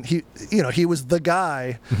song, and he was the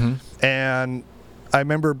guy. Mm-hmm. And I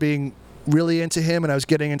remember being really into him, and I was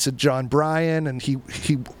getting into John Bryan, and he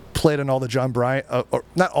played on all the John Bryan, or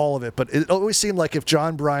not all of it, but it always seemed like if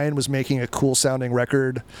John Bryan was making a cool sounding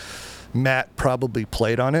record, Matt probably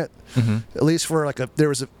played on it. Mm-hmm. At least for there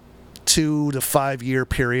was a 2 to 5 year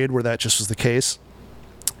period where that just was the case.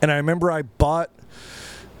 And I remember I bought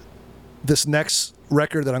this next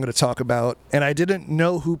record that I'm going to talk about, and I didn't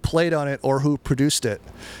know who played on it or who produced it.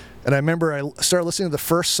 And I remember I started listening to the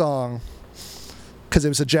first song because it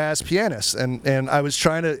was a jazz pianist, and I was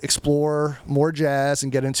trying to explore more jazz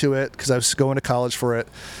and get into it because I was going to college for it.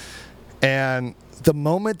 And the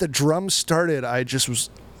moment the drums started,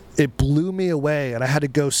 it blew me away, and I had to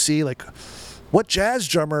go see like, what jazz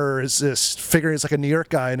drummer is this? Figuring it's like a New York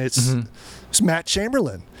guy, and it's Matt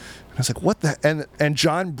Chamberlain. I was like, what the? And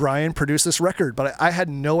John Bryan produced this record, but I had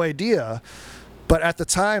no idea. But at the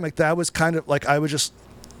time, like that was kind of like I was just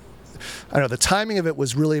I don't know, the timing of it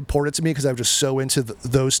was really important to me because I was just so into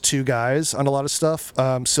those two guys on a lot of stuff.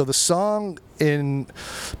 So the song in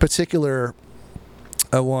particular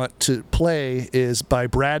I want to play is by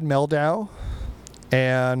Brad Mehldau,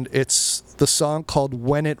 and it's the song called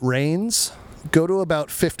When It Rains. Go to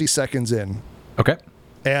about 50 seconds in. Okay.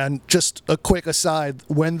 And just a quick aside,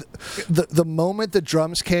 when the moment the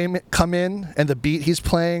drums come in and the beat he's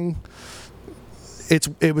playing,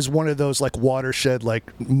 it was one of those like watershed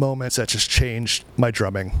like moments that just changed my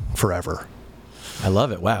drumming forever. I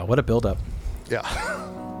love it. Wow, what a build up. Yeah.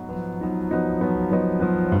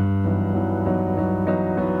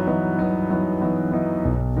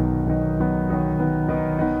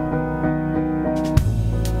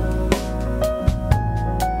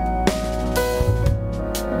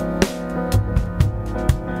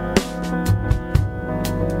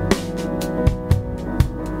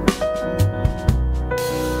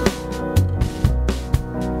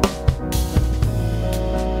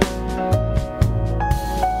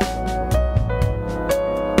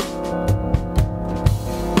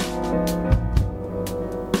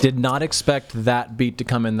 Did not expect that beat to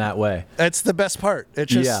come in that way. It's the best part. It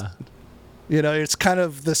just, you know, it's kind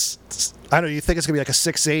of this, I don't know, you think it's going to be like a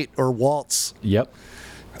 6/8 or waltz. Yep.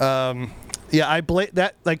 Yeah, I blame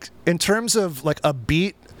that, like, in terms of like a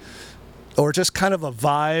beat or just kind of a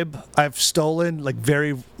vibe I've stolen, like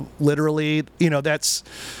very literally, you know, that's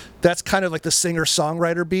kind of like the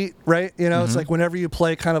singer-songwriter beat, right? You know, It's like whenever you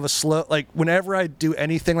play kind of a slow, like whenever I do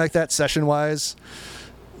anything like that session-wise,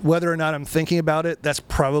 whether or not I'm thinking about it, that's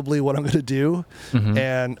probably what I'm going to do.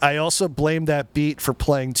 And I also blame that beat for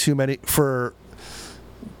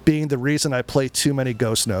being the reason I play too many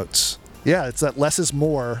ghost notes. Yeah, it's that less is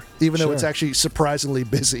more, even though it's actually surprisingly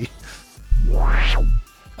busy.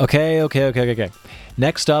 Okay.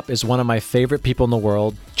 Next up is one of my favorite people in the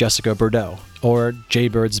world, Jessica Bordeaux, or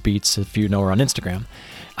Jaybird's Beats if you know her on Instagram.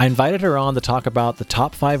 I invited her on to talk about the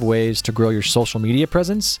top 5 ways to grow your social media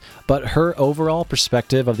presence, but her overall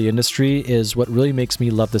perspective of the industry is what really makes me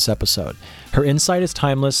love this episode. Her insight is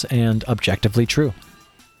timeless and objectively true.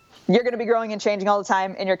 You're going to be growing and changing all the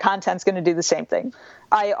time, and your content's going to do the same thing.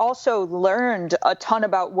 I also learned a ton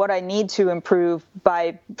about what I need to improve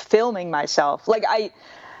by filming myself. Like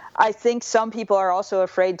I think some people are also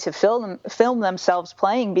afraid to film themselves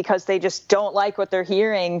playing because they just don't like what they're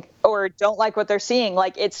hearing or don't like what they're seeing.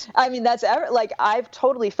 Like I've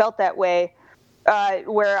totally felt that way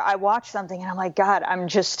where I watch something and I'm like, God, I'm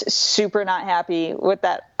just super not happy with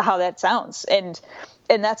how that sounds. And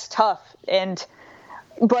that's tough.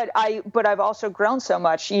 But I've also grown so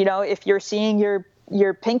much, you know, if you're seeing your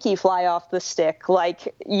pinky fly off the stick,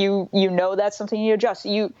 like you know that's something you adjust.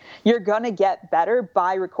 You're gonna get better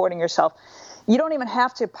by recording yourself. You don't even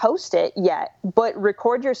have to post it yet, but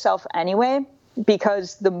record yourself anyway,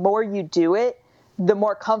 because the more you do it, the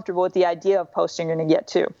more comfortable with the idea of posting you're gonna get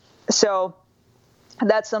too. So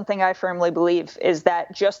that's something I firmly believe, is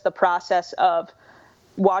that just the process of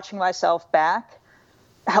watching myself back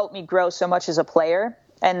helped me grow so much as a player.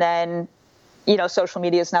 And then, you know, social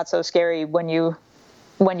media is not so scary when you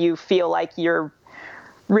feel like you're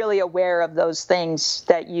really aware of those things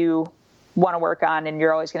that you want to work on, and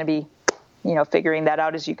you're always going to be, you know, figuring that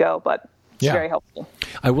out as you go. But it's very helpful.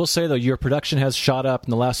 I will say, though, your production has shot up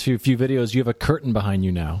in the last few videos. You have a curtain behind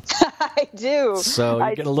you now. I do. So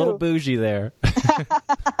you get a little bougie there.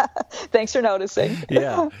 Thanks for noticing.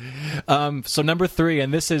 Yeah. So number 3,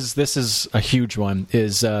 and this is a huge one,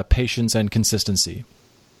 is patience and consistency.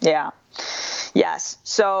 Yeah. Yes.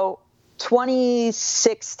 So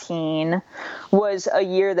 2016 was a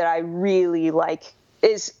year that I really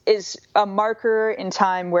is a marker in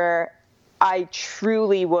time where I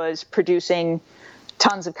truly was producing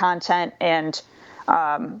tons of content and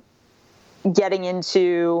getting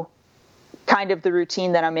into kind of the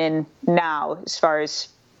routine that I'm in now as far as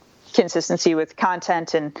consistency with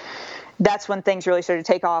content. And that's when things really started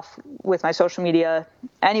to take off with my social media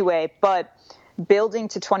anyway. But building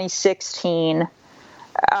to 2016,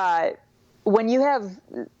 when you have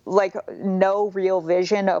like no real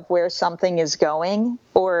vision of where something is going,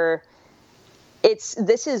 or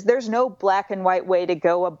there's no black and white way to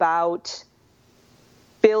go about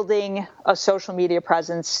building a social media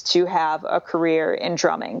presence to have a career in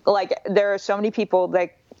drumming. Like, there are so many people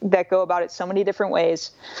that go about it so many different ways.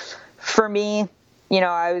 For me, you know,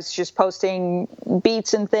 I was just posting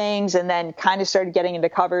beats and things, and then kind of started getting into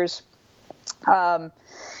covers. And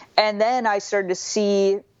then I started to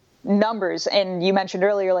see numbers, and you mentioned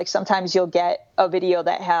earlier, like sometimes you'll get a video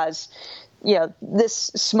that has, you know,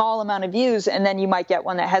 this small amount of views, and then you might get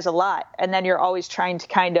one that has a lot, and then you're always trying to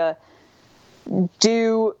kind of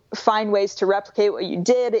do find ways to replicate what you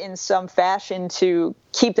did in some fashion to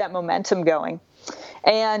keep that momentum going.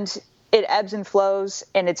 And it ebbs and flows,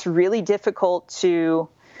 and it's really difficult to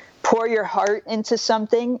pour your heart into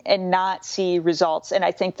something and not see results. And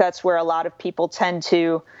I think that's where a lot of people tend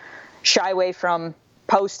to shy away from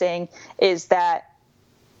posting, is that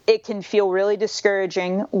it can feel really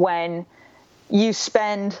discouraging when you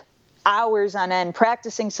spend hours on end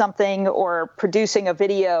practicing something or producing a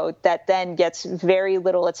video that then gets very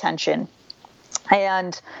little attention.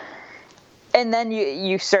 And then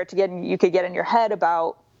you start to you could get in your head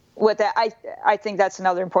about what that, I think that's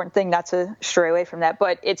another important thing, not to stray away from that,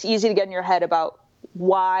 but it's easy to get in your head about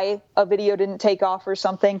why a video didn't take off or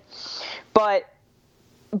something. But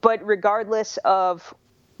regardless of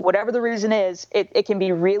whatever the reason is, it can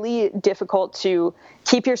be really difficult to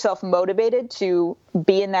keep yourself motivated to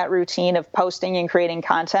be in that routine of posting and creating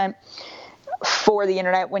content for the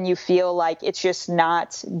internet when you feel like it's just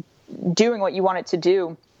not doing what you want it to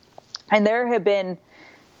do. And there have been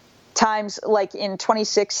times, like in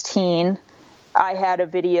 2016, I had a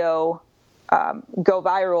video go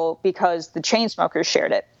viral because the Chainsmokers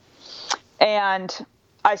shared it. And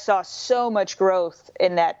I saw so much growth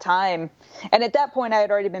in that time. And at that point, I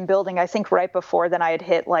had already been building, I think right before then I had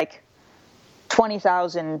hit like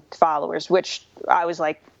 20,000 followers, which I was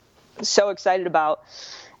like so excited about.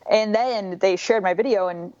 And then they shared my video,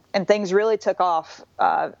 and things really took off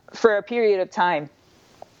for a period of time.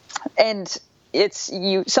 And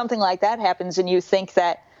something like that happens, and you think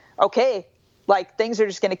that, okay, like things are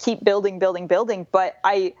just going to keep building. But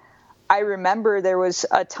I remember there was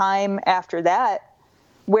a time after that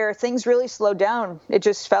where things really slowed down. It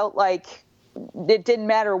just felt like it didn't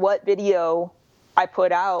matter what video I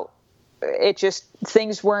put out.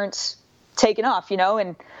 Things weren't taking off,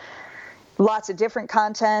 and lots of different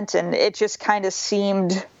content. And it just kind of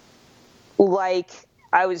seemed like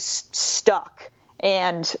I was stuck.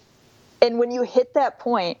 And when you hit that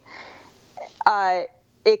point,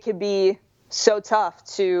 it could be so tough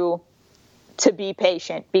to be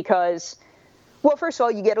patient because, well, first of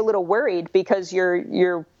all, you get a little worried because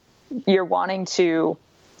you're wanting to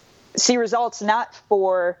see results, not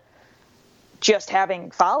for just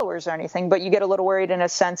having followers or anything, but you get a little worried in a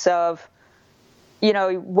sense of,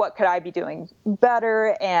 what could I be doing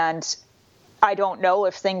better? And I don't know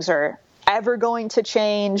if things are ever going to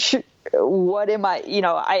change. What am I,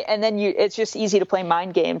 and then it's just easy to play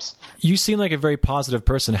mind games. You seem like a very positive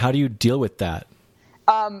person. How do you deal with that?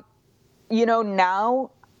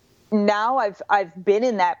 Now I've been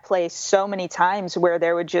in that place so many times where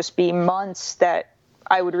there would just be months that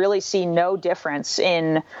I would really see no difference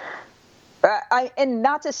in, and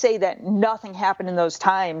not to say that nothing happened in those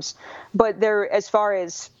times, but there, as far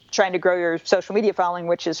as trying to grow your social media following,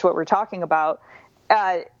 which is what we're talking about,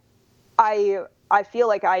 I feel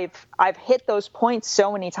like I've hit those points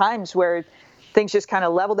so many times where things just kind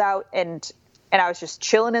of leveled out, and I was just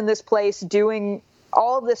chilling in this place doing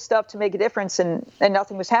all of this stuff to make a difference, and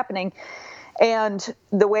nothing was happening. And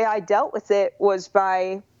the way I dealt with it was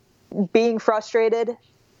by being frustrated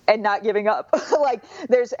and not giving up. Like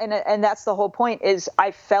and that's the whole point, is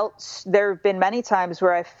there have been many times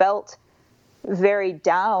where I felt very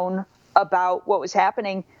down about what was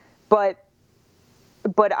happening, but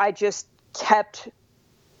I just kept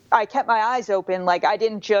my eyes open. Like I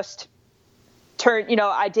didn't just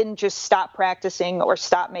I didn't just stop practicing or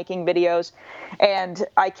stop making videos, and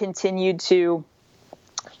I continued to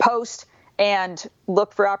post and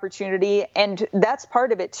look for opportunity. And that's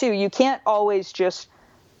part of it too. You can't always just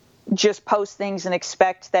post things and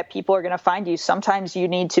expect that people are going to find you. Sometimes you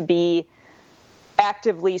need to be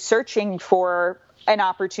actively searching for an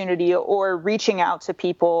opportunity or reaching out to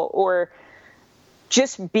people, or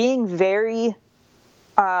just being very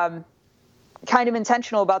kind of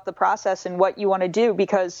intentional about the process and what you want to do.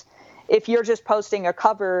 Because if you're just posting a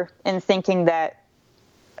cover and thinking that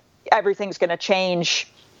everything's going to change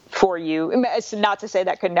for you, it's not to say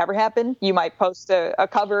that could never happen. You might post a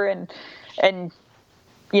cover and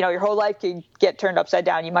your whole life could get turned upside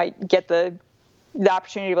down. You might get the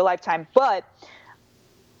opportunity of a lifetime. But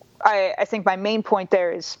I think my main point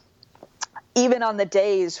there is, even on the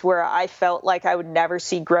days where I felt like I would never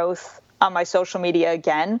see growth on my social media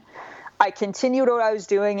again, I continued what I was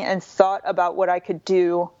doing and thought about what I could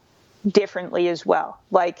do differently as well.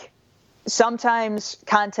 Like sometimes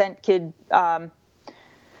content could, I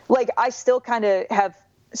still kind of have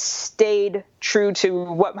stayed true to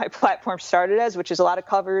what my platform started as, which is a lot of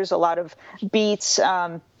covers, a lot of beats,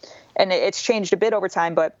 and it's changed a bit over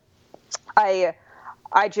time, but I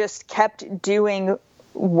just kept doing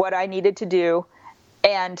what I needed to do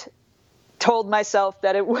and told myself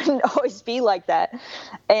that it wouldn't always be like that.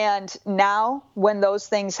 And now when those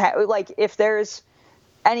things like if there's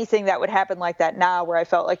anything that would happen like that now, where I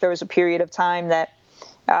felt like there was a period of time that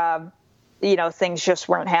things just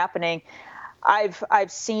weren't happening,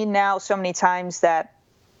 I've seen now so many times that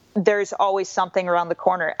there's always something around the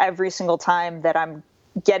corner every single time that I'm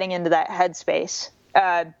getting into that headspace.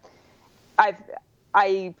 I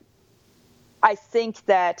think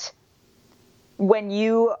that when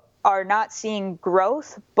you are not seeing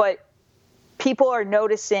growth, but people are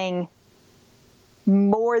noticing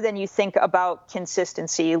more than you think about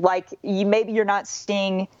consistency. Like maybe you're not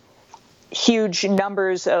seeing huge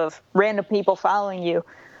numbers of random people following you,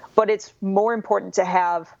 but it's more important to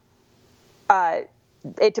have,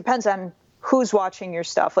 it depends on who's watching your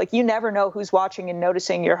stuff. Like you never know who's watching and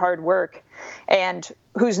noticing your hard work and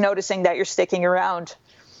who's noticing that you're sticking around.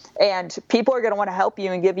 And people are going to want to help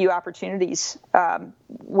you and give you opportunities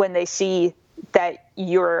when they see that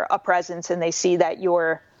you're a presence and they see that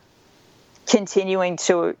you're continuing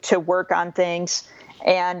to work on things.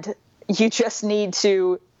 And you just need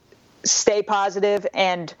to stay positive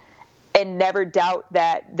and never doubt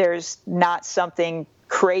that there's not something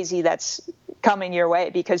crazy that's coming your way,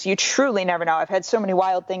 because you truly never know. I've had so many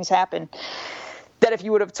wild things happen that if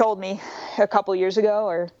you would have told me a couple years ago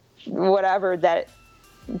or whatever that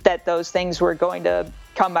those things were going to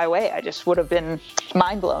come my way, I just would have been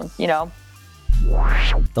mind blown,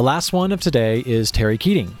 The last one of today is Terry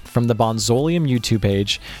Keating from the Bonzolium YouTube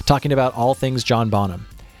page, talking about all things John Bonham.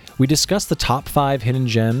 We discussed the top 5 hidden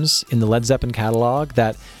gems in the Led Zeppelin catalog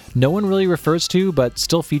that no one really refers to, but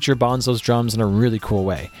still feature Bonzo's drums in a really cool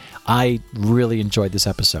way. I really enjoyed this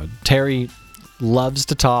episode. Terry loves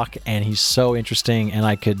to talk, and he's so interesting, and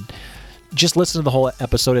I could just listen to the whole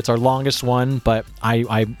episode. It's our longest one, but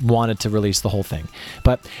I wanted to release the whole thing.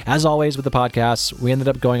 But as always with the podcasts, we ended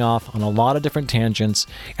up going off on a lot of different tangents,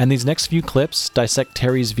 and these next few clips dissect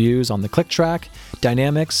Terry's views on the click track,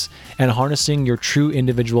 dynamics, and harnessing your true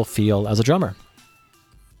individual feel as a drummer.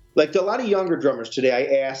 Like a lot of younger drummers today, I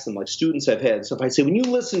ask them, like students I've had, so if I say, when you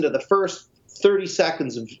listen to the first 30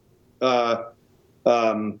 seconds of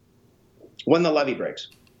When the Levee Breaks,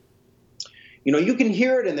 you can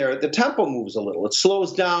hear it in there. The tempo moves a little. It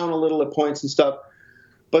slows down a little at points and stuff.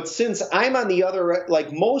 But since I'm on the other,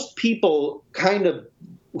 like most people kind of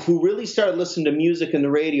who really started listening to music and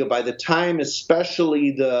the radio by the time,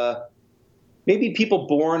 especially maybe people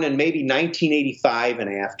born in maybe 1985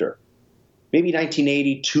 and after, maybe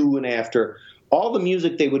 1982 and after, all the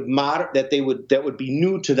music they would that would be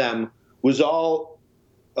new to them was all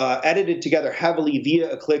edited together heavily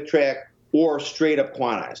via a click track or straight up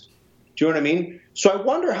quantized. Do you know what I mean? So I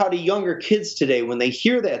wonder how the younger kids today, when they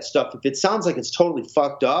hear that stuff, if it sounds like it's totally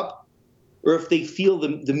fucked up, or if they feel the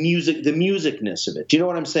musicness of it. Do you know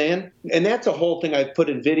what I'm saying? And that's a whole thing I've put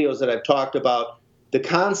in videos that I've talked about, the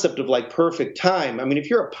concept of like perfect time. I mean, if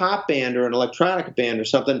you're a pop band or an electronic band or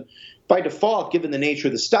something, by default, given the nature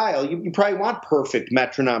of the style, you probably want perfect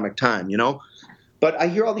metronomic time, But I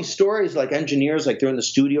hear all these stories, like engineers, like they're in the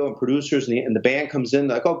studio and producers, and the band comes in,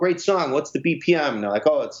 they're like, oh, great song. What's the BPM? And they're like,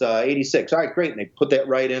 oh, it's 86. All right, great. And they put that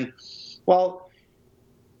right in. Well,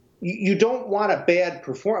 you don't want a bad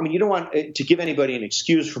performance. I mean, you don't want to give anybody an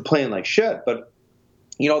excuse for playing like shit. But,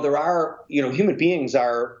 there are, human beings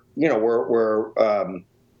are, we're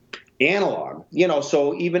analog,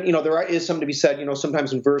 so even, there is something to be said,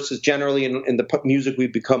 sometimes in verses, generally in the music,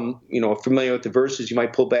 we've become, familiar with the verses. You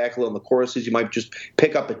might pull back a little in the choruses. You might just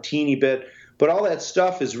pick up a teeny bit, but all that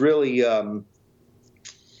stuff is really, for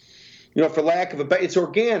lack of it's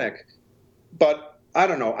organic, but I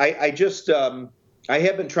don't know. I just, I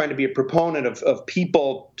have been trying to be a proponent of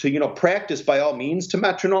people to, practice by all means to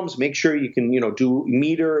metronomes. Make sure you can, do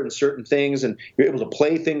meter and certain things, and you're able to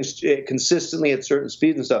play things consistently at certain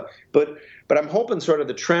speeds and stuff. But I'm hoping sort of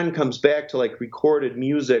the trend comes back to like recorded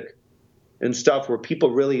music and stuff where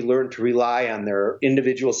people really learn to rely on their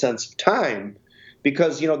individual sense of time,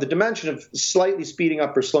 because, the dimension of slightly speeding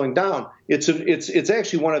up or slowing down, it's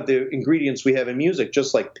actually one of the ingredients we have in music,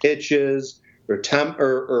 just like pitches or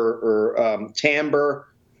timbre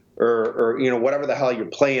or whatever the hell you're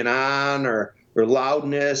playing on, or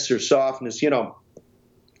loudness or softness. I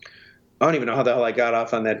don't even know how the hell I got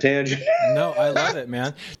off on that tangent. No, I love it,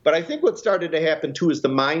 man. But I think what started to happen too is the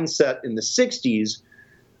mindset in the 60s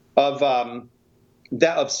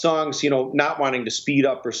of songs, not wanting to speed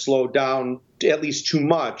up or slow down at least too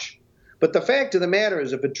much. But the fact of the matter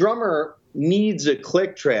is, if a drummer needs a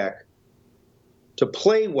click track to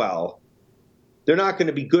play well, they're not going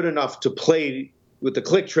to be good enough to play with the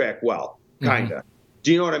click track well, kind of. Mm-hmm.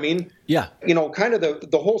 Do you know what I mean? Yeah. Kind of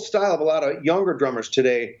the whole style of a lot of younger drummers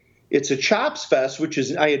today it's a chops fest, which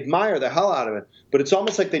is, I admire the hell out of it, but it's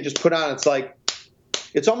almost like they just put on,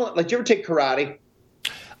 it's almost like, do you ever take karate?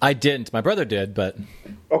 I didn't. My brother did, but.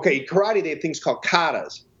 Okay, karate, they have things called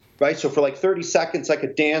katas, right? So for like 30 seconds, like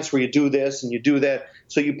a dance where you do this and you do that.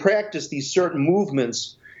 So you practice these certain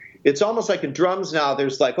movements. It's almost like in drums now,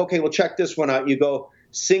 there's like, okay, well, check this one out. You go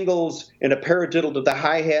singles and a paradiddle to the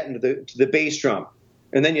hi-hat and to the bass drum.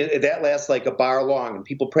 And then that lasts like a bar long, and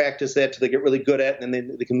people practice that till they get really good at it, and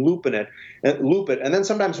then they can loop it. And then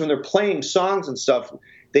sometimes when they're playing songs and stuff,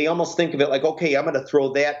 they almost think of it like, okay, I'm going to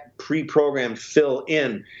throw that pre-programmed fill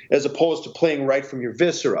in, as opposed to playing right from your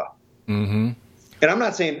viscera. Mm-hmm. And I'm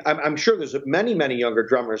not saying, I'm sure there's many, many younger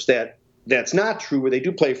drummers that's not true, where they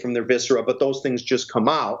do play from their viscera, but those things just come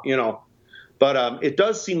out, you know. But it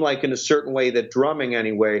does seem like, in a certain way, that drumming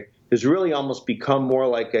anyway has really almost become more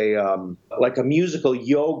like a musical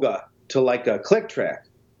yoga to like a click track.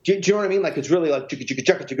 Do you know what I mean? Like, it's really like.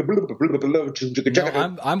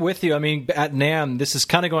 No, I'm with you. I mean, at NAMM, this is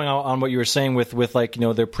kind of going on what you were saying with like, you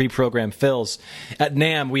know, their pre-programmed fills. At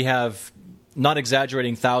NAMM, we have, not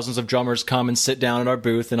exaggerating, thousands of drummers come and sit down at our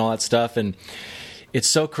booth and all that stuff, and it's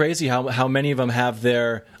so crazy how many of them have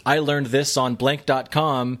their, I learned this on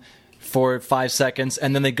blank.com for 5 seconds,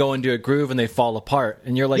 and then they go into a groove and they fall apart.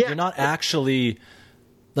 And you're like, You're not actually,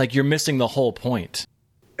 like, you're missing the whole point.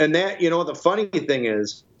 And that, you know, the funny thing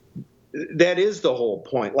is, that is the whole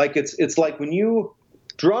point. Like, it's like when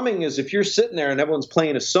drumming is, if you're sitting there and everyone's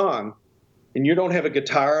playing a song and you don't have a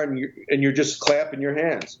guitar and you're just clapping your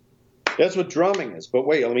hands. That's what drumming is. But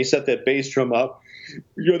wait, let me set that bass drum up.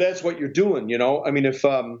 You know, that's what you're doing, you know? I mean,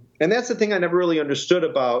 and that's the thing I never really understood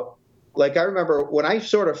about. Like, I remember when I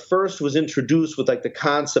sort of first was introduced with like the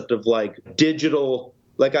concept of like digital,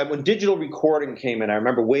 like when digital recording came in, I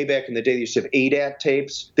remember way back in the day, they used to have ADAT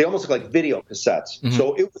tapes. They almost looked like video cassettes. Mm-hmm.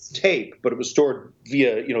 So it was tape, but it was stored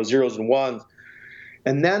via, you know, zeros and ones.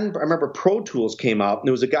 And then I remember Pro Tools came out, and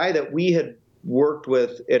there was a guy that we had worked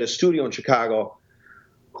with at a studio in Chicago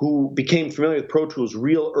who became familiar with Pro Tools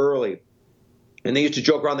real early. And they used to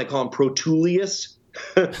joke around, they call him Pro Toolius,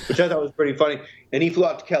 which I thought was pretty funny. And he flew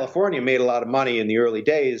out to California and made a lot of money in the early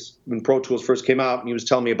days when Pro Tools first came out. And he was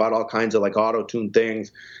telling me about all kinds of like auto-tune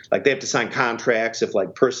things. Like they have to sign contracts if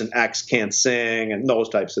like person X can't sing and those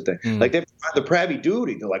types of things. Like they have the Pravy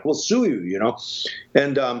duty. They're like, we'll sue you, you know.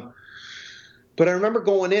 And but I remember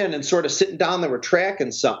going in and sort of sitting down there, we're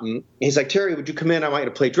tracking something. He's like, Terry, would you come in? I want you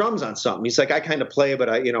to play drums on something. He's like, I kind of play, but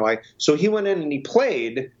so he went in and he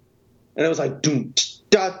played, and it was like, doom,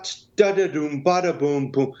 da, da, da, doom, bada,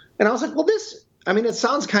 boom, boom. And I was like, well, it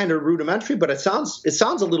sounds kind of rudimentary, but it sounds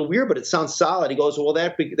a little weird, but it sounds solid. He goes, well,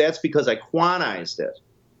 that's because I quantized it.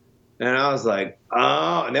 And I was like,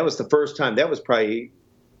 oh, and that was the first time. That was probably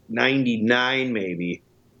 99 maybe.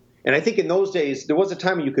 And I think in those days, there was a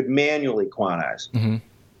time when you could manually quantize. Mm-hmm.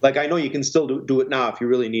 Like, I know you can still do it now if you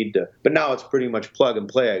really need to. But now it's pretty much plug and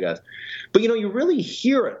play, I guess. But, you know, you really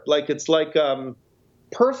hear it. Like, it's like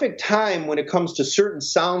perfect time when it comes to certain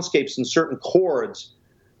soundscapes and certain chords.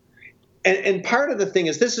 And part of the thing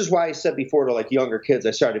is, this is why I said before to, like, younger kids,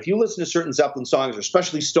 I started, if you listen to certain Zeppelin songs, or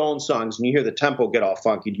especially Stone songs, and you hear the tempo get all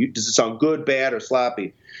funky, does it sound good, bad, or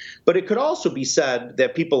sloppy? But it could also be said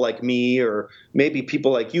that people like me, or maybe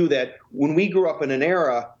people like you, that when we grew up in an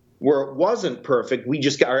era where it wasn't perfect, we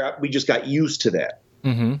just got used to that.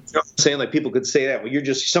 Mm-hmm. You know what I'm saying? Like, people could say that. Well,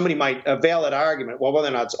 somebody might, a valid argument, well, whether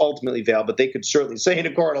or not it's ultimately valid, but they could certainly say in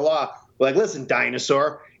a court of law, like, listen,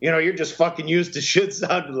 dinosaur, you know, you're just fucking used to shit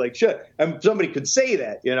sounding like shit. And somebody could say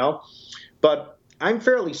that, you know. But I'm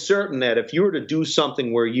fairly certain that if you were to do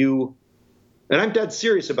something where and I'm dead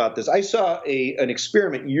serious about this. I saw an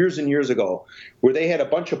experiment years and years ago where they had a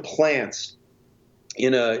bunch of plants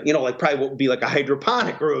in a, you know, like probably what would be like a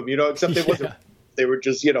hydroponic room, you know, except they were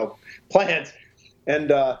just, you know, plants.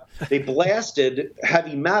 And they blasted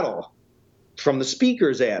heavy metal from the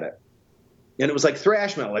speakers at it. And it was like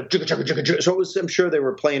thrash metal, like jigga, jigga, jigga, jigga. So I'm sure they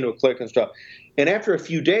were playing to a click and stuff. And after a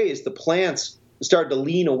few days, the plants started to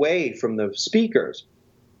lean away from the speakers.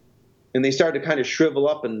 And they started to kind of shrivel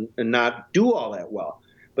up and not do all that well.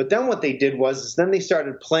 But then what they did was then they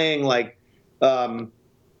started playing like it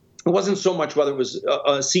wasn't so much whether it was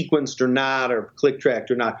sequenced or not or click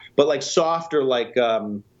tracked or not, but like softer, like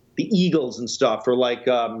the Eagles and stuff, or like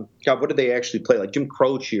God, what did they actually play? Like Jim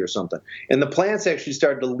Croce or something. And the plants actually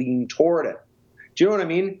started to lean toward it. Do you know what I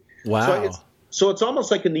mean? Wow. So it's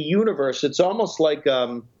almost like in the universe, it's almost like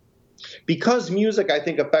because music, I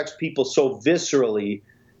think, affects people so viscerally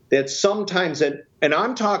that sometimes, and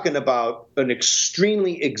I'm talking about an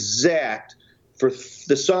extremely exact, for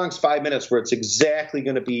the song's 5 minutes, where it's exactly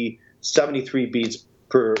going to be 73 beats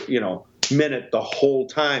per, you know, minute the whole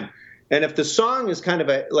time. And if the song is kind of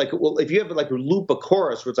if you have like a loop of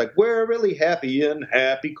chorus where it's like, we're really happy in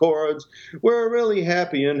happy chords, we're really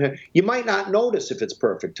happy in, you might not notice if it's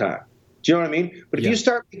perfect time. Do you know what I mean? But if you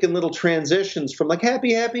start making little transitions from like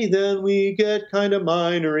happy, happy, then we get kind of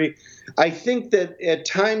minory. I think that at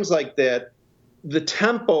times like that, the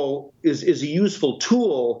tempo is a useful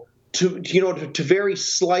tool to very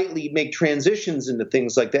slightly make transitions into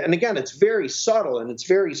things like that. And again, it's very subtle and it's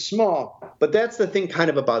very small. But that's the thing kind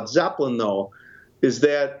of about Zeppelin, though, is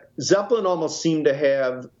that Zeppelin almost seemed to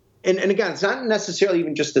have, and again, it's not necessarily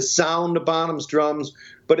even just the sound of Bonham's drums,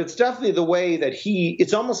 but it's definitely the way that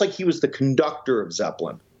it's almost like he was the conductor of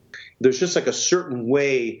Zeppelin. There's just like a certain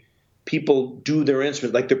way people do their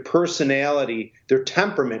instrument, like their personality, their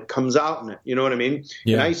temperament comes out in it. You know what I mean?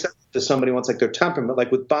 Yeah. And I said to somebody once, like their temperament,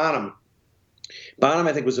 like with Bonham. Bonham,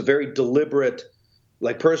 I think, was a very deliberate,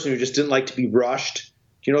 like person who just didn't like to be rushed.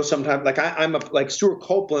 You know, sometimes like I'm like Stuart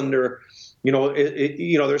Copeland, or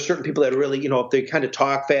there's certain people that really, if they kind of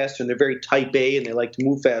talk fast and they're very type A and they like to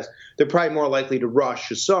move fast, they're probably more likely to rush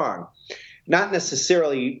a song, not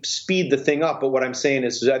necessarily speed the thing up. But what I'm saying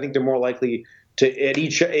is I think they're more likely to at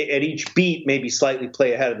each beat maybe slightly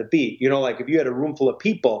play ahead of the beat. You know, like if you had a room full of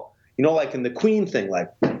people, like in the Queen thing, like.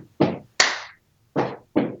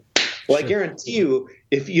 Well, I guarantee you,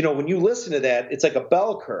 if when you listen to that, it's like a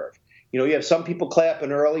bell curve. You have some people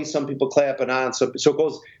clapping early, some people clapping on. So it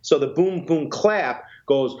goes. So the boom boom clap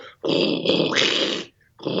goes,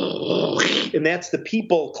 and that's the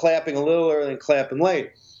people clapping a little early and clapping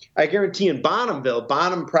late. I guarantee in Bonham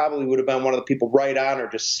probably would have been one of the people right on or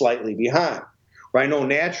just slightly behind. Where I know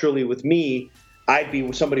naturally with me, I'd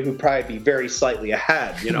be somebody who'd probably be very slightly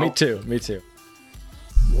ahead. Me too.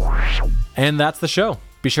 And that's the show.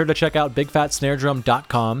 Be sure to check out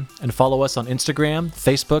BigFatSnareDrum.com and follow us on Instagram,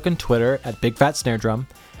 Facebook, and Twitter at BigFatSnareDrum.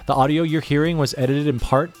 The audio you're hearing was edited in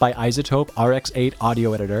part by iZotope RX8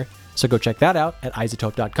 Audio Editor, so go check that out at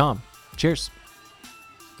iZotope.com. Cheers.